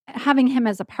having him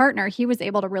as a partner, he was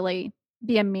able to really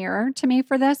be a mirror to me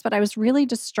for this, but I was really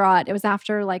distraught. It was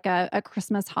after like a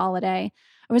Christmas holiday.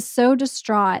 I was so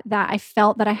distraught that I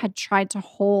felt that I had tried to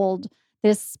hold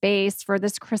this space for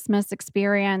this Christmas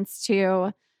experience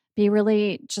to be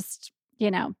really just,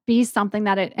 be something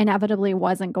that it inevitably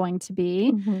wasn't going to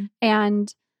be. Mm-hmm.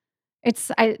 And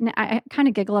I kind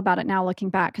of giggle about it now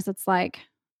looking back because it's like,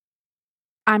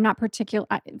 I'm not particular.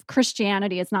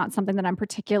 Christianity is not something that I'm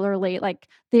particularly like.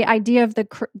 The idea of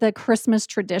the Christmas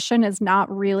tradition is not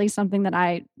really something that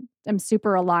I am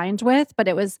super aligned with. But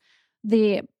it was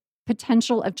the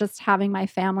potential of just having my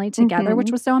family together,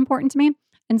 which was so important to me.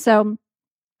 And so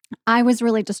I was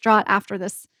really distraught after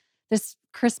this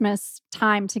Christmas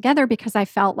time together because I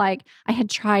felt like I had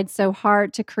tried so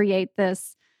hard to create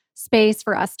this space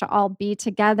for us to all be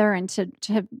together and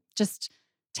to just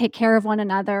take care of one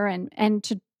another and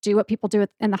to do what people do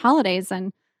in the holidays.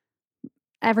 And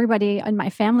everybody in my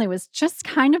family was just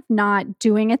kind of not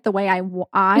doing it the way I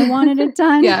wanted it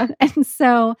done. And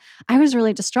so I was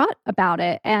really distraught about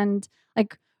it and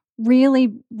like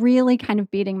really, really kind of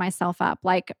beating myself up.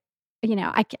 Like,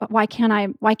 why can't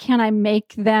I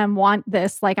make them want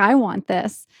this like I want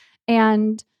this?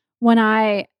 And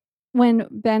when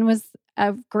Ben was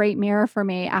a great mirror for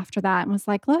me after that and was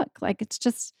like, look, like it's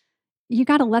just, you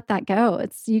got to let that go.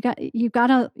 It's you got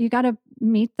to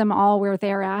meet them all where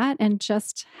they're at and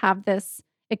just have this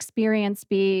experience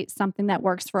be something that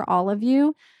works for all of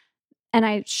you. And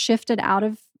I shifted out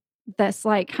of this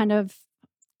like kind of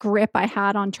grip I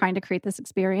had on trying to create this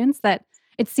experience that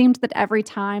it seemed that every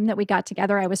time that we got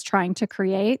together, I was trying to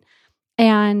create.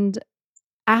 And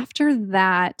after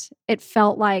that, it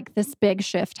felt like this big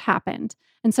shift happened.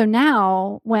 And so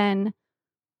now when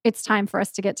it's time for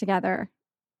us to get together,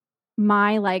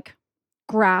 my like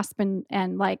grasp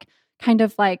and like kind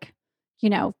of like,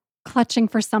 clutching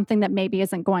for something that maybe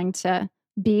isn't going to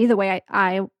be the way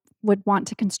I would want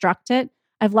to construct it.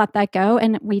 I've let that go.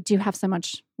 And we have so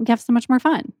much more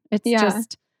fun. It's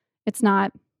just, it's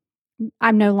not,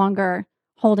 I'm no longer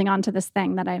holding on to this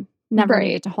thing that I never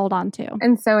needed to hold on to.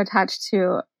 And so attached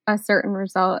to a certain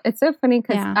result. It's so funny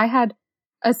because I had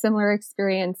a similar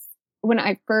experience when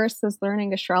I first was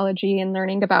learning astrology and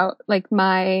learning about like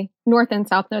my North and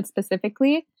South nodes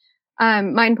specifically.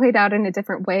 Mine played out in a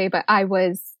different way, but I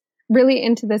was really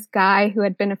into this guy who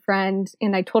had been a friend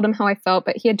and I told him how I felt,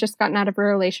 but he had just gotten out of a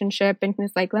relationship and he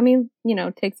was like, let me,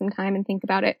 take some time and think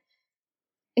about it.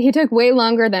 He took way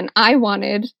longer than I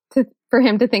wanted for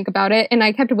him to think about it. And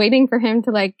I kept waiting for him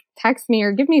to like text me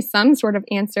or give me some sort of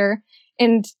answer.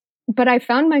 But I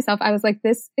found myself, I was like,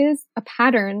 this is a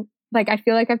pattern. Like, I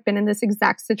feel like I've been in this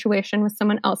exact situation with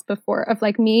someone else before of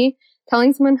like me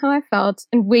telling someone how I felt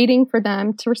and waiting for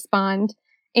them to respond.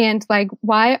 And like,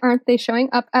 why aren't they showing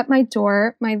up at my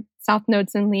door? My South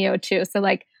Node's in Leo too. So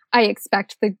like, I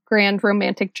expect the grand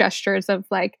romantic gestures of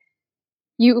like,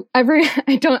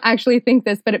 I don't actually think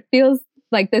this, but it feels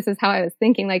like this is how I was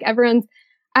thinking. Like everyone's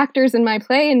actors in my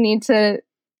play and need to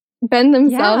bend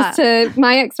themselves to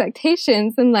my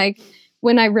expectations. And like,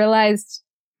 when I realized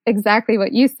exactly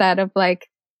what you said of like,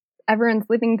 everyone's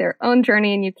living their own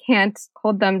journey and you can't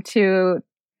hold them to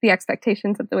the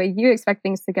expectations of the way you expect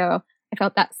things to go. I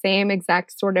felt that same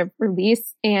exact sort of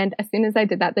release. And as soon as I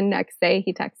did that, the next day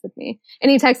he texted me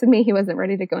and he texted me he wasn't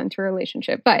ready to go into a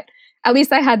relationship, but at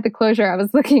least I had the closure I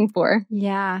was looking for.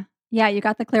 Yeah. Yeah. You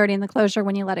got the clarity and the closure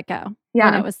when you let it go.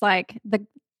 Yeah. When it was like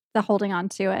the holding on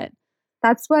to it.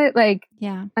 That's what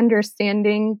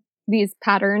understanding these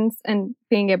patterns and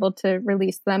being able to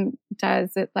release them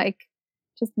does. It like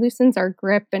just loosens our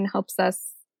grip and helps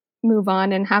us move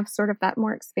on and have sort of that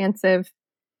more expansive,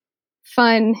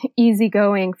 fun,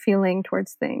 easygoing feeling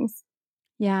towards things.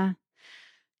 Yeah.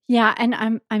 Yeah.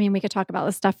 And we could talk about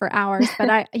this stuff for hours, but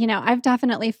I've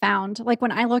definitely found like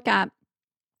when I look at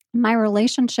my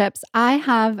relationships, I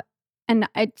have, and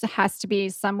it has to be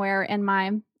it's somewhere in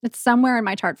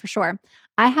my chart for sure.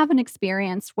 I have an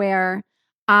experience where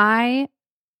I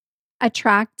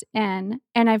attract in,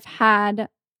 and I've had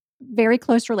very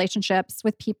close relationships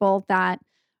with people that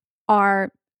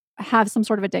have some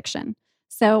sort of addiction.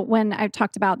 So when I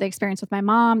talked about the experience with my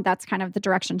mom, that's kind of the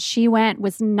direction she went,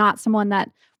 was not someone that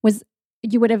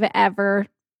you would have ever,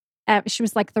 she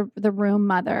was like the room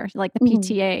mother, like the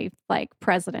PTA, like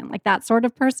president, like that sort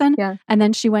of person. Yeah. And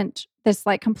then she went this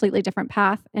like completely different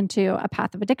path into a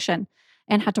path of addiction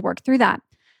and had to work through that.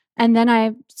 And then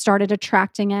I started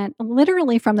attracting it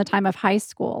literally from the time of high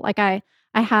school. Like I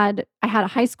had a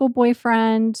high school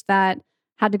boyfriend that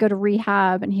had to go to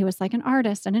rehab, and he was like an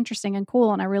artist and interesting and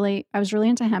cool. And I was really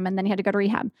into him. And then he had to go to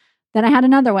rehab. Then I had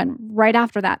another one right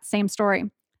after that, same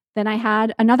story. Then I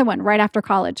had another one right after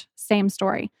college, same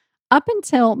story. Up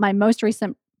until my most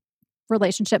recent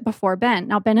relationship before Ben.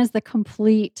 Now, Ben is the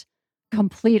complete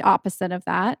opposite of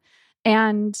that.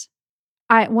 And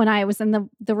when I was in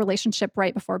the relationship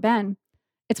right before Ben,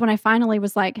 it's when I finally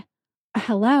was like,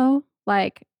 hello,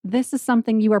 like this is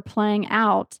something you are playing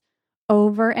out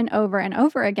over and over and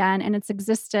over again. And it's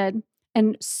existed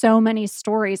in so many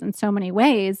stories in so many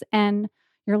ways. And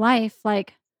your life,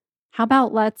 like, how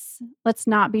about let's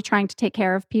not be trying to take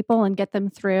care of people and get them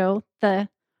through the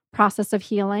process of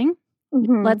healing.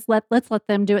 Mm-hmm. Let's let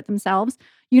them do it themselves.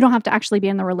 You don't have to actually be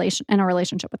in a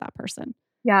relationship with that person.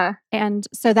 Yeah. And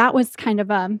so that was kind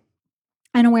of an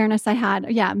awareness I had,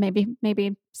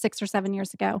 maybe 6 or 7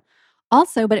 years ago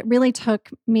also, but it really took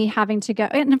me having to go.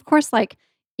 And of course, like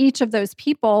each of those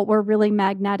people were really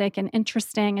magnetic and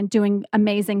interesting and doing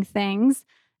amazing things.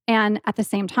 And at the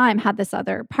same time had this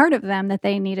other part of them that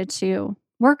they needed to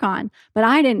work on. But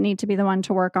I didn't need to be the one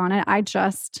to work on it. I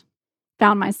just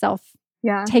found myself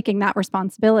taking that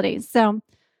responsibility. So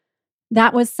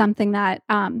that was something that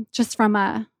just from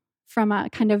a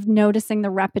kind of noticing the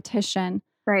repetition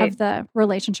of the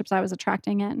relationships I was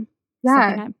attracting in.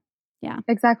 Yeah.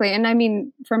 Exactly. And I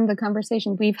mean, from the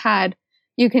conversation we've had,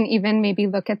 you can even maybe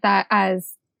look at that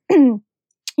as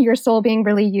your soul being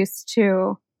really used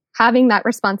to having that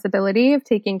responsibility of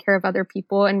taking care of other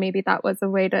people. And maybe that was a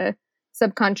way to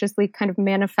subconsciously kind of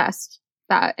manifest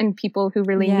that in people who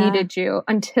really needed you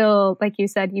until, like you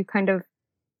said, you kind of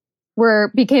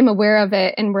became aware of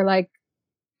it and were like,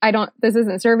 this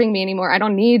isn't serving me anymore. I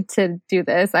don't need to do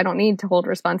this. I don't need to hold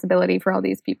responsibility for all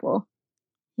these people.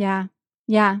 Yeah.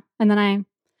 Yeah. And then I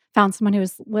found someone who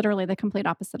was literally the complete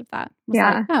opposite of that.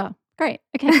 Like, oh, great.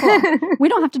 Okay, cool. We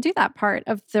don't have to do that part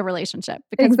of the relationship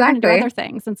because we're going to do other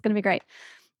things and it's going to be great.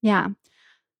 Yeah.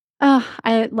 Oh,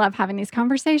 I love having these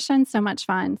conversations. So much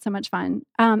fun. So much fun.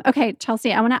 Okay,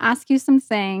 Chelsea, I want to ask you some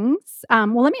things.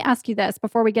 Well, let me ask you this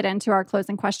before we get into our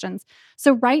closing questions.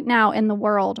 So right now in the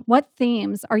world, what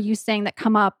themes are you seeing that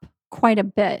come up quite a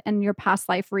bit in your past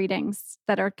life readings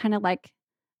that are kind of like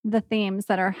the themes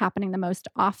that are happening the most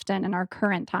often in our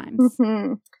current times?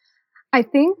 Mm-hmm. I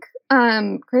think,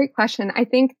 great question. I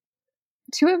think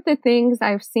two of the things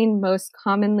I've seen most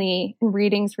commonly in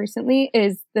readings recently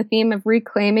is the theme of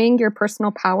reclaiming your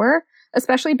personal power,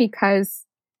 especially because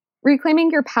reclaiming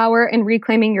your power and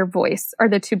reclaiming your voice are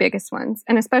the two biggest ones.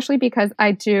 And especially because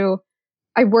I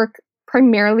work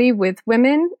primarily with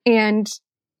women and,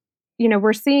 you know,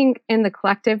 we're seeing in the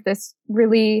collective this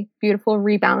really beautiful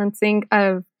rebalancing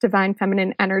of divine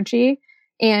feminine energy.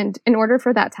 And in order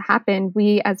for that to happen,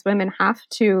 we as women have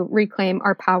to reclaim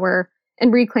our power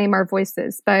and reclaim our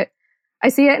voices. But I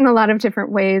see it in a lot of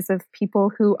different ways of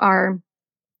people who are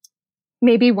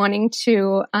maybe wanting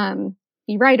to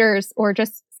be writers or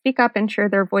just speak up and share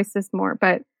their voices more.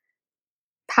 But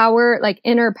power, like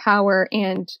inner power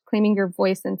and claiming your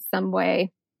voice in some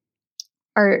way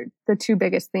are the two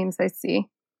biggest themes I see.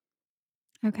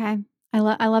 Okay. I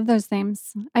love those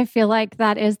themes. I feel like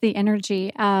that is the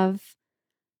energy of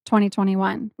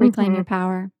 2021. Reclaim your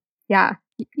power. Yeah.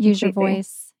 Use your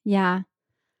voice. Yeah.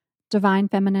 Divine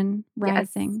feminine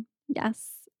rising.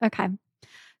 Yes. Okay.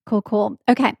 Cool.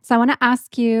 Okay. So I want to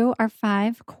ask you our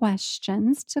 5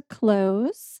 questions to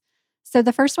close. So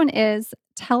the first one is,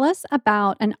 tell us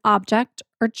about an object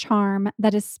or charm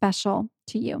that is special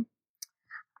to you.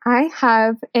 I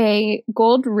have a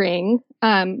gold ring.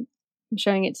 I'm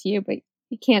showing it to you, but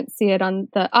you can't see it on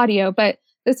the audio, but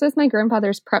this was my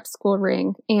grandfather's prep school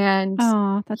ring. And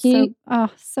that's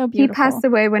so beautiful. He passed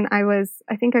away when I was,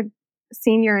 I think, a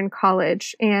senior in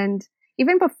college. And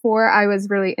even before I was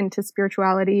really into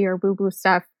spirituality or woo-woo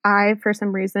stuff, I, for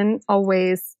some reason,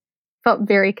 always felt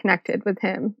very connected with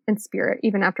him in spirit,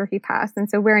 even after he passed. And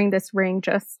so wearing this ring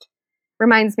just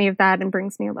reminds me of that and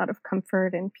brings me a lot of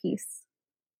comfort and peace.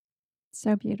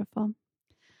 So beautiful.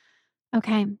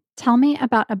 Okay. Tell me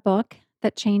about a book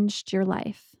that changed your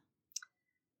life.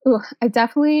 Ooh,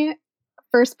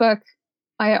 first book,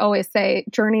 I always say,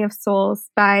 Journey of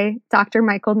Souls by Dr.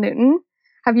 Michael Newton.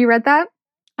 Have you read that?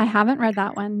 I haven't read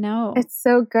that one. No. It's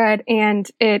so good. And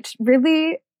it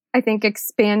really, I think,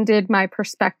 expanded my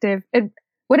perspective.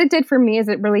 What it did for me is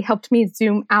it really helped me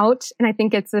zoom out. And I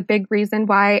think it's a big reason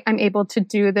why I'm able to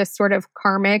do this sort of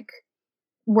karmic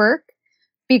work,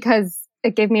 because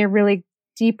it gave me a really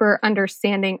deeper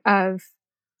understanding of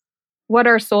what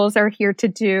our souls are here to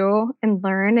do and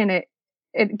learn. And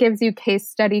it gives you case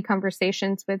study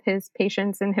conversations with his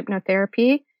patients in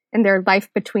hypnotherapy and their life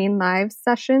between lives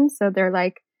sessions. So they're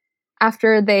like,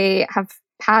 after they have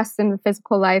passed in the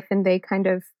physical life and they kind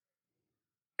of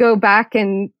go back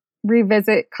and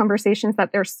revisit conversations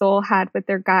that their soul had with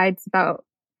their guides about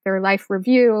their life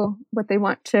review, what they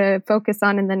want to focus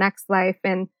on in the next life,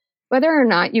 and whether or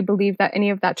not you believe that any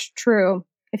of that's true.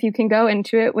 If you can go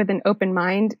into it with an open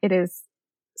mind, it is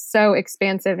so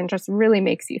expansive and just really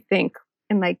makes you think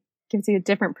and like gives you a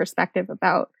different perspective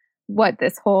about what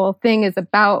this whole thing is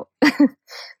about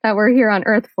that we're here on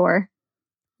earth for.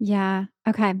 Yeah.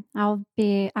 Okay. I'll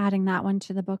be adding that one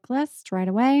to the book list right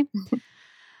away.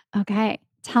 Okay.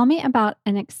 Tell me about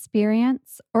an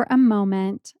experience or a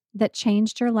moment that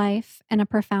changed your life in a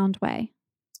profound way.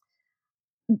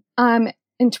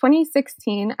 In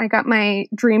 2016, I got my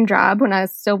dream job when I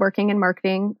was still working in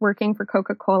marketing, working for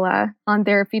Coca-Cola on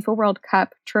their FIFA World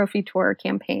Cup trophy tour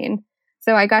campaign.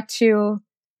 So I got to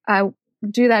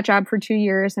do that job for 2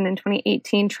 years, and in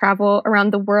 2018, travel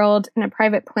around the world in a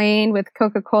private plane with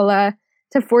Coca-Cola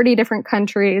to 40 different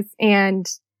countries. And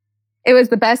it was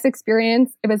the best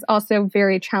experience. It was also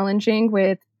very challenging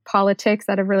with politics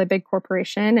at a really big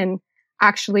corporation, and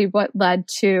actually what led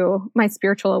to my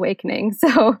spiritual awakening.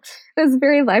 So it was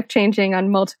very life-changing on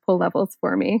multiple levels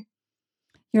for me.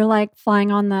 You're like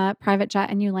flying on the private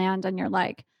jet and you land and you're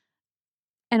like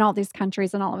in all these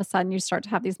countries, and all of a sudden you start to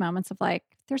have these moments of like,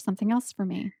 there's something else for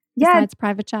me besides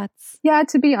private jets. Yeah,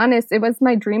 to be honest, it was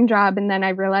my dream job. And then I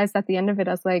realized at the end of it,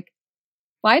 I was like,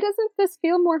 why doesn't this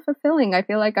feel more fulfilling? I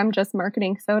feel like I'm just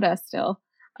marketing soda still.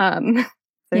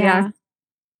 Yeah.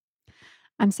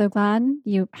 I'm so glad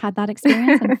you had that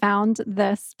experience and found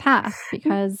this path,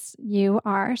 because you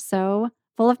are so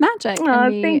full of magic.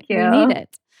 And thank you. We need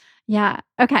it. Yeah.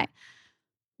 Okay.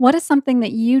 What is something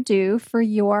that you do for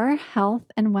your health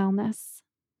and wellness?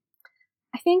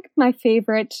 I think my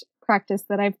favorite practice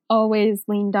that I've always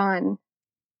leaned on,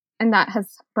 and that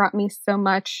has brought me so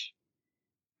much,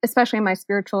 especially in my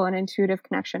spiritual and intuitive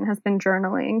connection, has been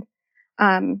journaling.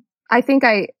 I think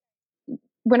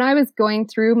when I was going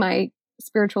through my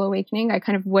spiritual awakening, I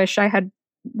kind of wish I had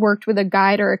worked with a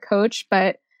guide or a coach,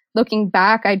 but looking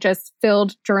back, I just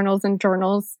filled journals and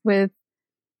journals with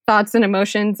thoughts and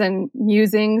emotions and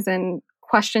musings and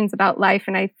questions about life.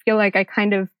 And I feel like I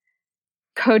kind of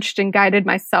coached and guided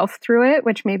myself through it,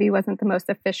 which maybe wasn't the most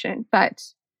efficient, but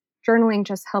journaling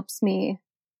just helps me.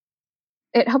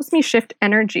 It helps me shift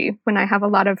energy when I have a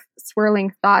lot of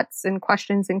swirling thoughts and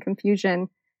questions and confusion,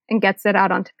 and gets it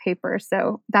out onto paper.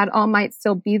 So that all might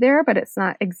still be there, but it's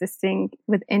not existing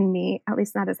within me, at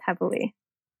least not as heavily.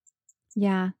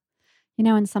 Yeah.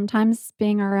 And sometimes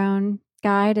being our own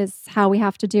guide is how we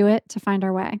have to do it to find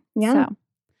our way. Yeah. So,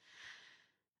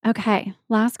 okay.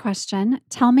 Last question.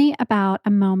 Tell me about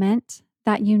a moment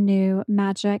that you knew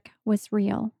magic was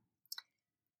real.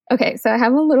 Okay. So I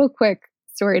have a little quick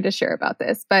story to share about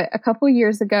this, but a couple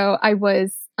years ago, I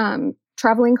was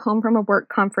traveling home from a work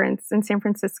conference in San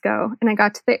Francisco, and I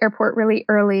got to the airport really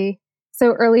early,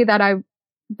 so early that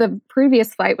the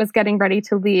previous flight was getting ready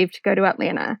to leave to go to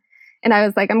Atlanta. And I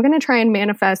was like, I'm going to try and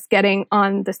manifest getting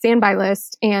on the standby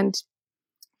list and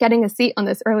getting a seat on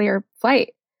this earlier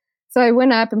flight. So I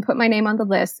went up and put my name on the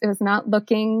list. It was not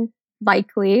looking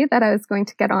likely that I was going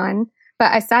to get on,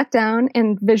 but I sat down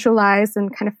and visualized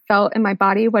and kind of felt in my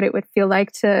body what it would feel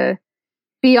like to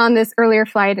be on this earlier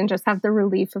flight and just have the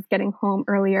relief of getting home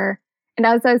earlier. And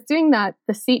as I was doing that,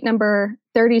 the seat number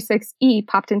 36E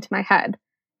popped into my head.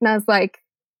 And I was like,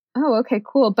 oh, okay,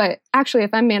 cool. But actually, if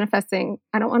I'm manifesting,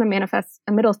 I don't want to manifest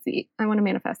a middle seat. I want to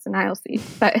manifest an aisle seat.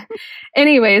 But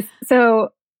anyways, so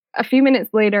a few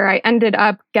minutes later, I ended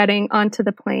up getting onto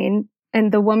the plane,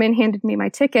 and the woman handed me my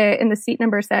ticket, and the seat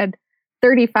number said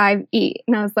 35E.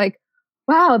 And I was like,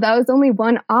 wow, that was only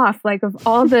one off, like of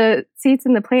all the seats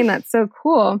in the plane. That's so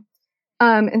cool.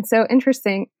 And so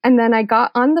interesting. And then I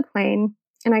got on the plane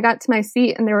and I got to my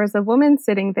seat, and there was a woman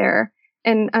sitting there,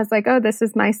 and I was like, oh, this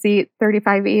is my seat,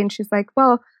 35E. And she's like,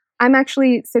 well, I'm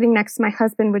actually sitting next to my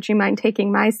husband. Would you mind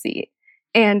taking my seat?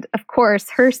 And of course,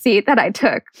 her seat that I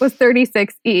took was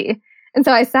 36E. And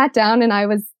so I sat down and I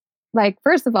was like,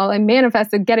 first of all, I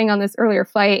manifested getting on this earlier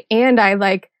flight, and I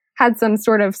like had some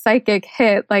sort of psychic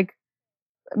hit, like,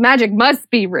 magic must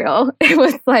be real. It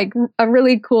was like a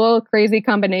really cool, crazy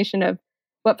combination of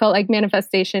what felt like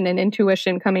manifestation and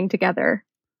intuition coming together.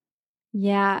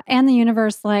 Yeah. And the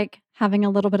universe, like having a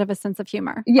little bit of a sense of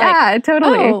humor. Yeah, like,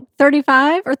 totally. Oh,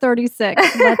 35 or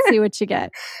 36. Let's see what you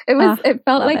get. It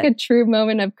felt like a true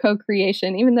moment of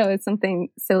co-creation, even though it's something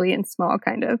silly and small,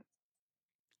 kind of.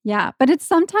 Yeah. But it's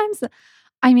sometimes,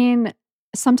 I mean,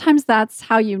 sometimes that's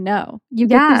how you know. You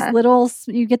get Yeah.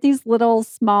 these little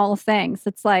small things.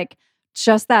 It's like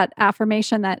just that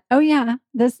affirmation that, oh yeah,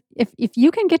 this if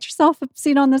you can get yourself a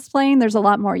seat on this plane, there's a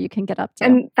lot more you can get up to.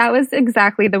 And that was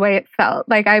exactly the way it felt.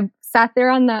 Like I sat there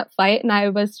on that flight and I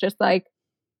was just like,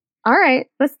 all right,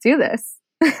 let's do this.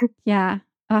 Yeah.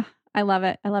 I love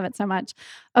it. I love it so much.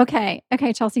 Okay,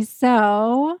 Chelsea.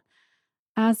 So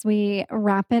as we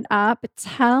wrap it up,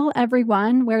 tell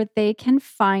everyone where they can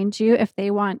find you if they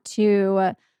want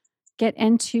to get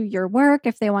into your work,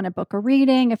 if they want to book a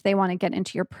reading, if they want to get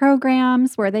into your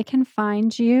programs, where they can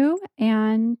find you,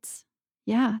 and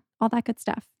yeah, all that good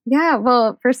stuff. Yeah.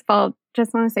 Well, first of all,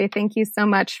 just want to say thank you so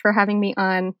much for having me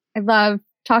on. I love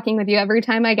talking with you every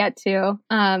time I get to.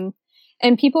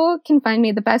 And people can find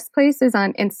me. The best place is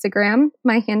on Instagram.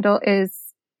 My handle is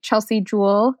Chelsea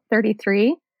Jewel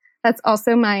 33. That's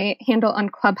also my handle on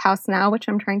Clubhouse now, which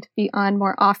I'm trying to be on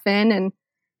more often. And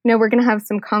we're going to have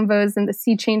some convos in the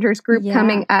Sea Changers group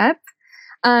coming up.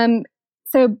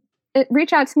 So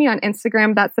reach out to me on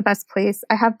Instagram. That's the best place.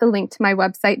 I have the link to my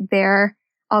website there.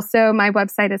 Also, my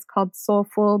website is called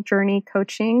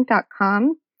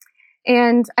soulfuljourneycoaching.com.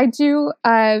 And I do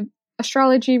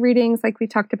astrology readings, like we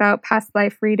talked about, past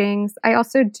life readings. I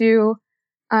also do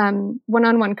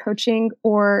one-on-one coaching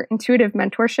or intuitive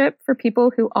mentorship for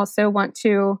people who also want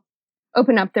to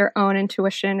open up their own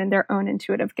intuition and their own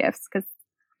intuitive gifts. Because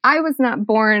I was not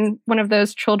born one of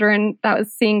those children that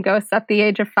was seeing ghosts at the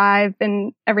age of 5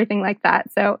 and everything like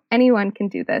that. So anyone can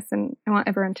do this, and I want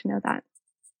everyone to know that.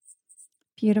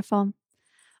 Beautiful. All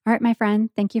right, my friend.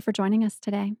 Thank you for joining us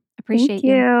today. Appreciate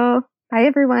you. Thank you. Bye,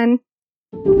 everyone.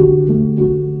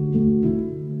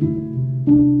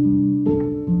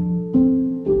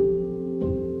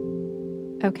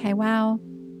 Okay, wow.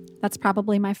 That's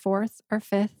probably my 4th or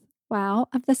 5th wow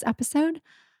of this episode,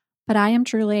 but I am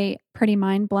truly pretty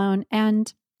mind blown,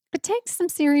 and it takes some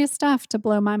serious stuff to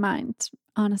blow my mind,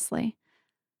 honestly.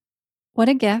 What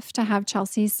a gift to have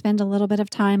Chelsea spend a little bit of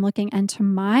time looking into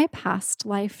my past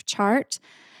life chart.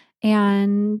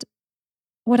 And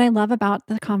what I love about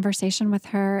the conversation with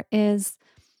her is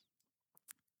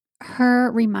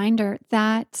her reminder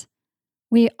that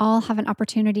we all have an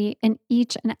opportunity in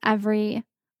each and every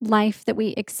life that we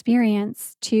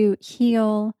experience to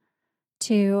heal,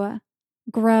 to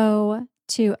grow,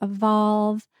 to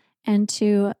evolve, and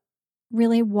to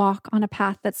really walk on a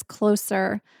path that's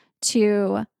closer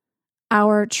to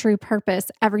our true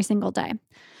purpose every single day.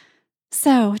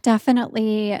 So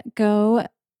definitely go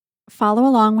follow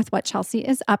along with what Chelsea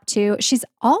is up to. She's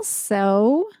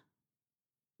also,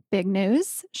 big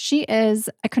news, she is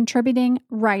a contributing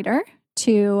writer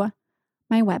to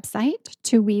my website,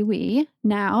 to Wee Wee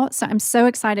now. So I'm so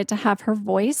excited to have her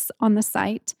voice on the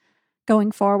site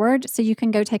going forward. So you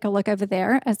can go take a look over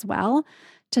there as well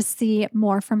to see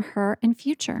more from her in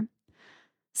future.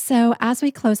 So as we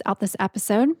close out this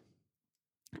episode,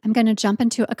 I'm going to jump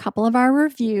into a couple of our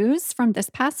reviews from this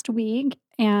past week.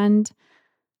 And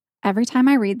every time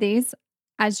I read these,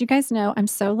 as you guys know, I'm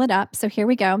so lit up. So here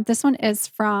we go. This one is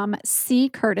from C.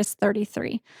 Curtis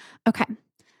 33. Okay.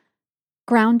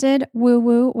 Grounded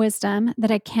woo-woo wisdom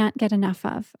that I can't get enough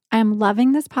of. I am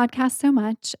loving this podcast so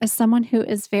much. As someone who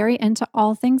is very into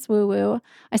all things woo-woo,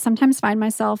 I sometimes find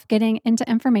myself getting into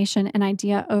information and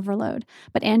idea overload.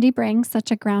 But Andy brings such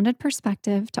a grounded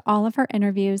perspective to all of her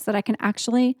interviews that I can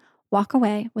actually walk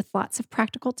away with lots of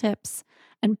practical tips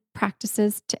and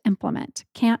practices to implement.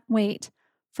 Can't wait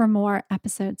for more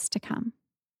episodes to come.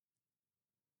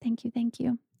 Thank you. Thank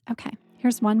you. Okay,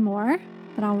 here's one more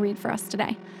that I'll read for us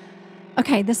today.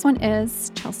 Okay, this one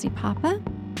is Chelsea Papa,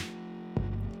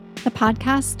 the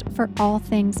podcast for all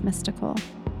things mystical.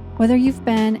 Whether you've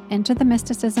been into the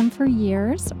mysticism for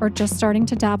years or just starting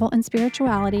to dabble in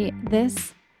spirituality,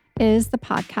 this is the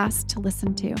podcast to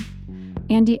listen to.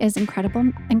 Andy is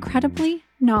incredibly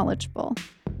knowledgeable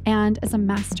and is a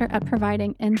master at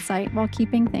providing insight while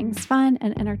keeping things fun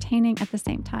and entertaining at the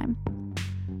same time.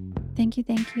 Thank you,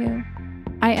 thank you.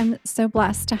 I am so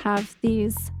blessed to have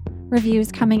these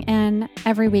reviews coming in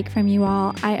every week from you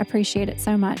all. I appreciate it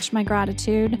so much. My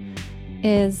gratitude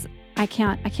is, I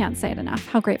can't say it enough,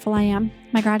 how grateful I am.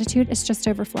 My gratitude is just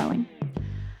overflowing.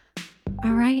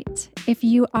 All right. If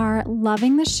you are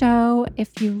loving the show,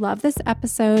 if you love this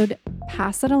episode,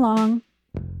 pass it along.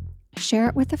 Share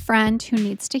it with a friend who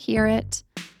needs to hear it.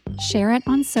 Share it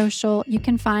on social. You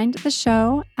can find the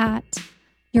show at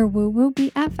Your Woo Woo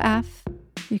BFF.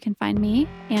 You can find me,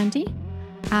 Andy,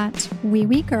 at Wee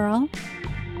Wee Girl.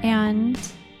 And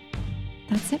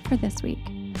that's it for this week.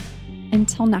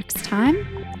 Until next time,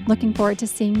 looking forward to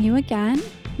seeing you again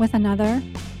with another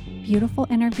beautiful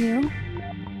interview.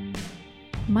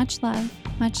 Much love,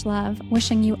 much love.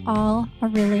 Wishing you all a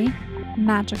really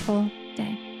magical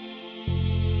day.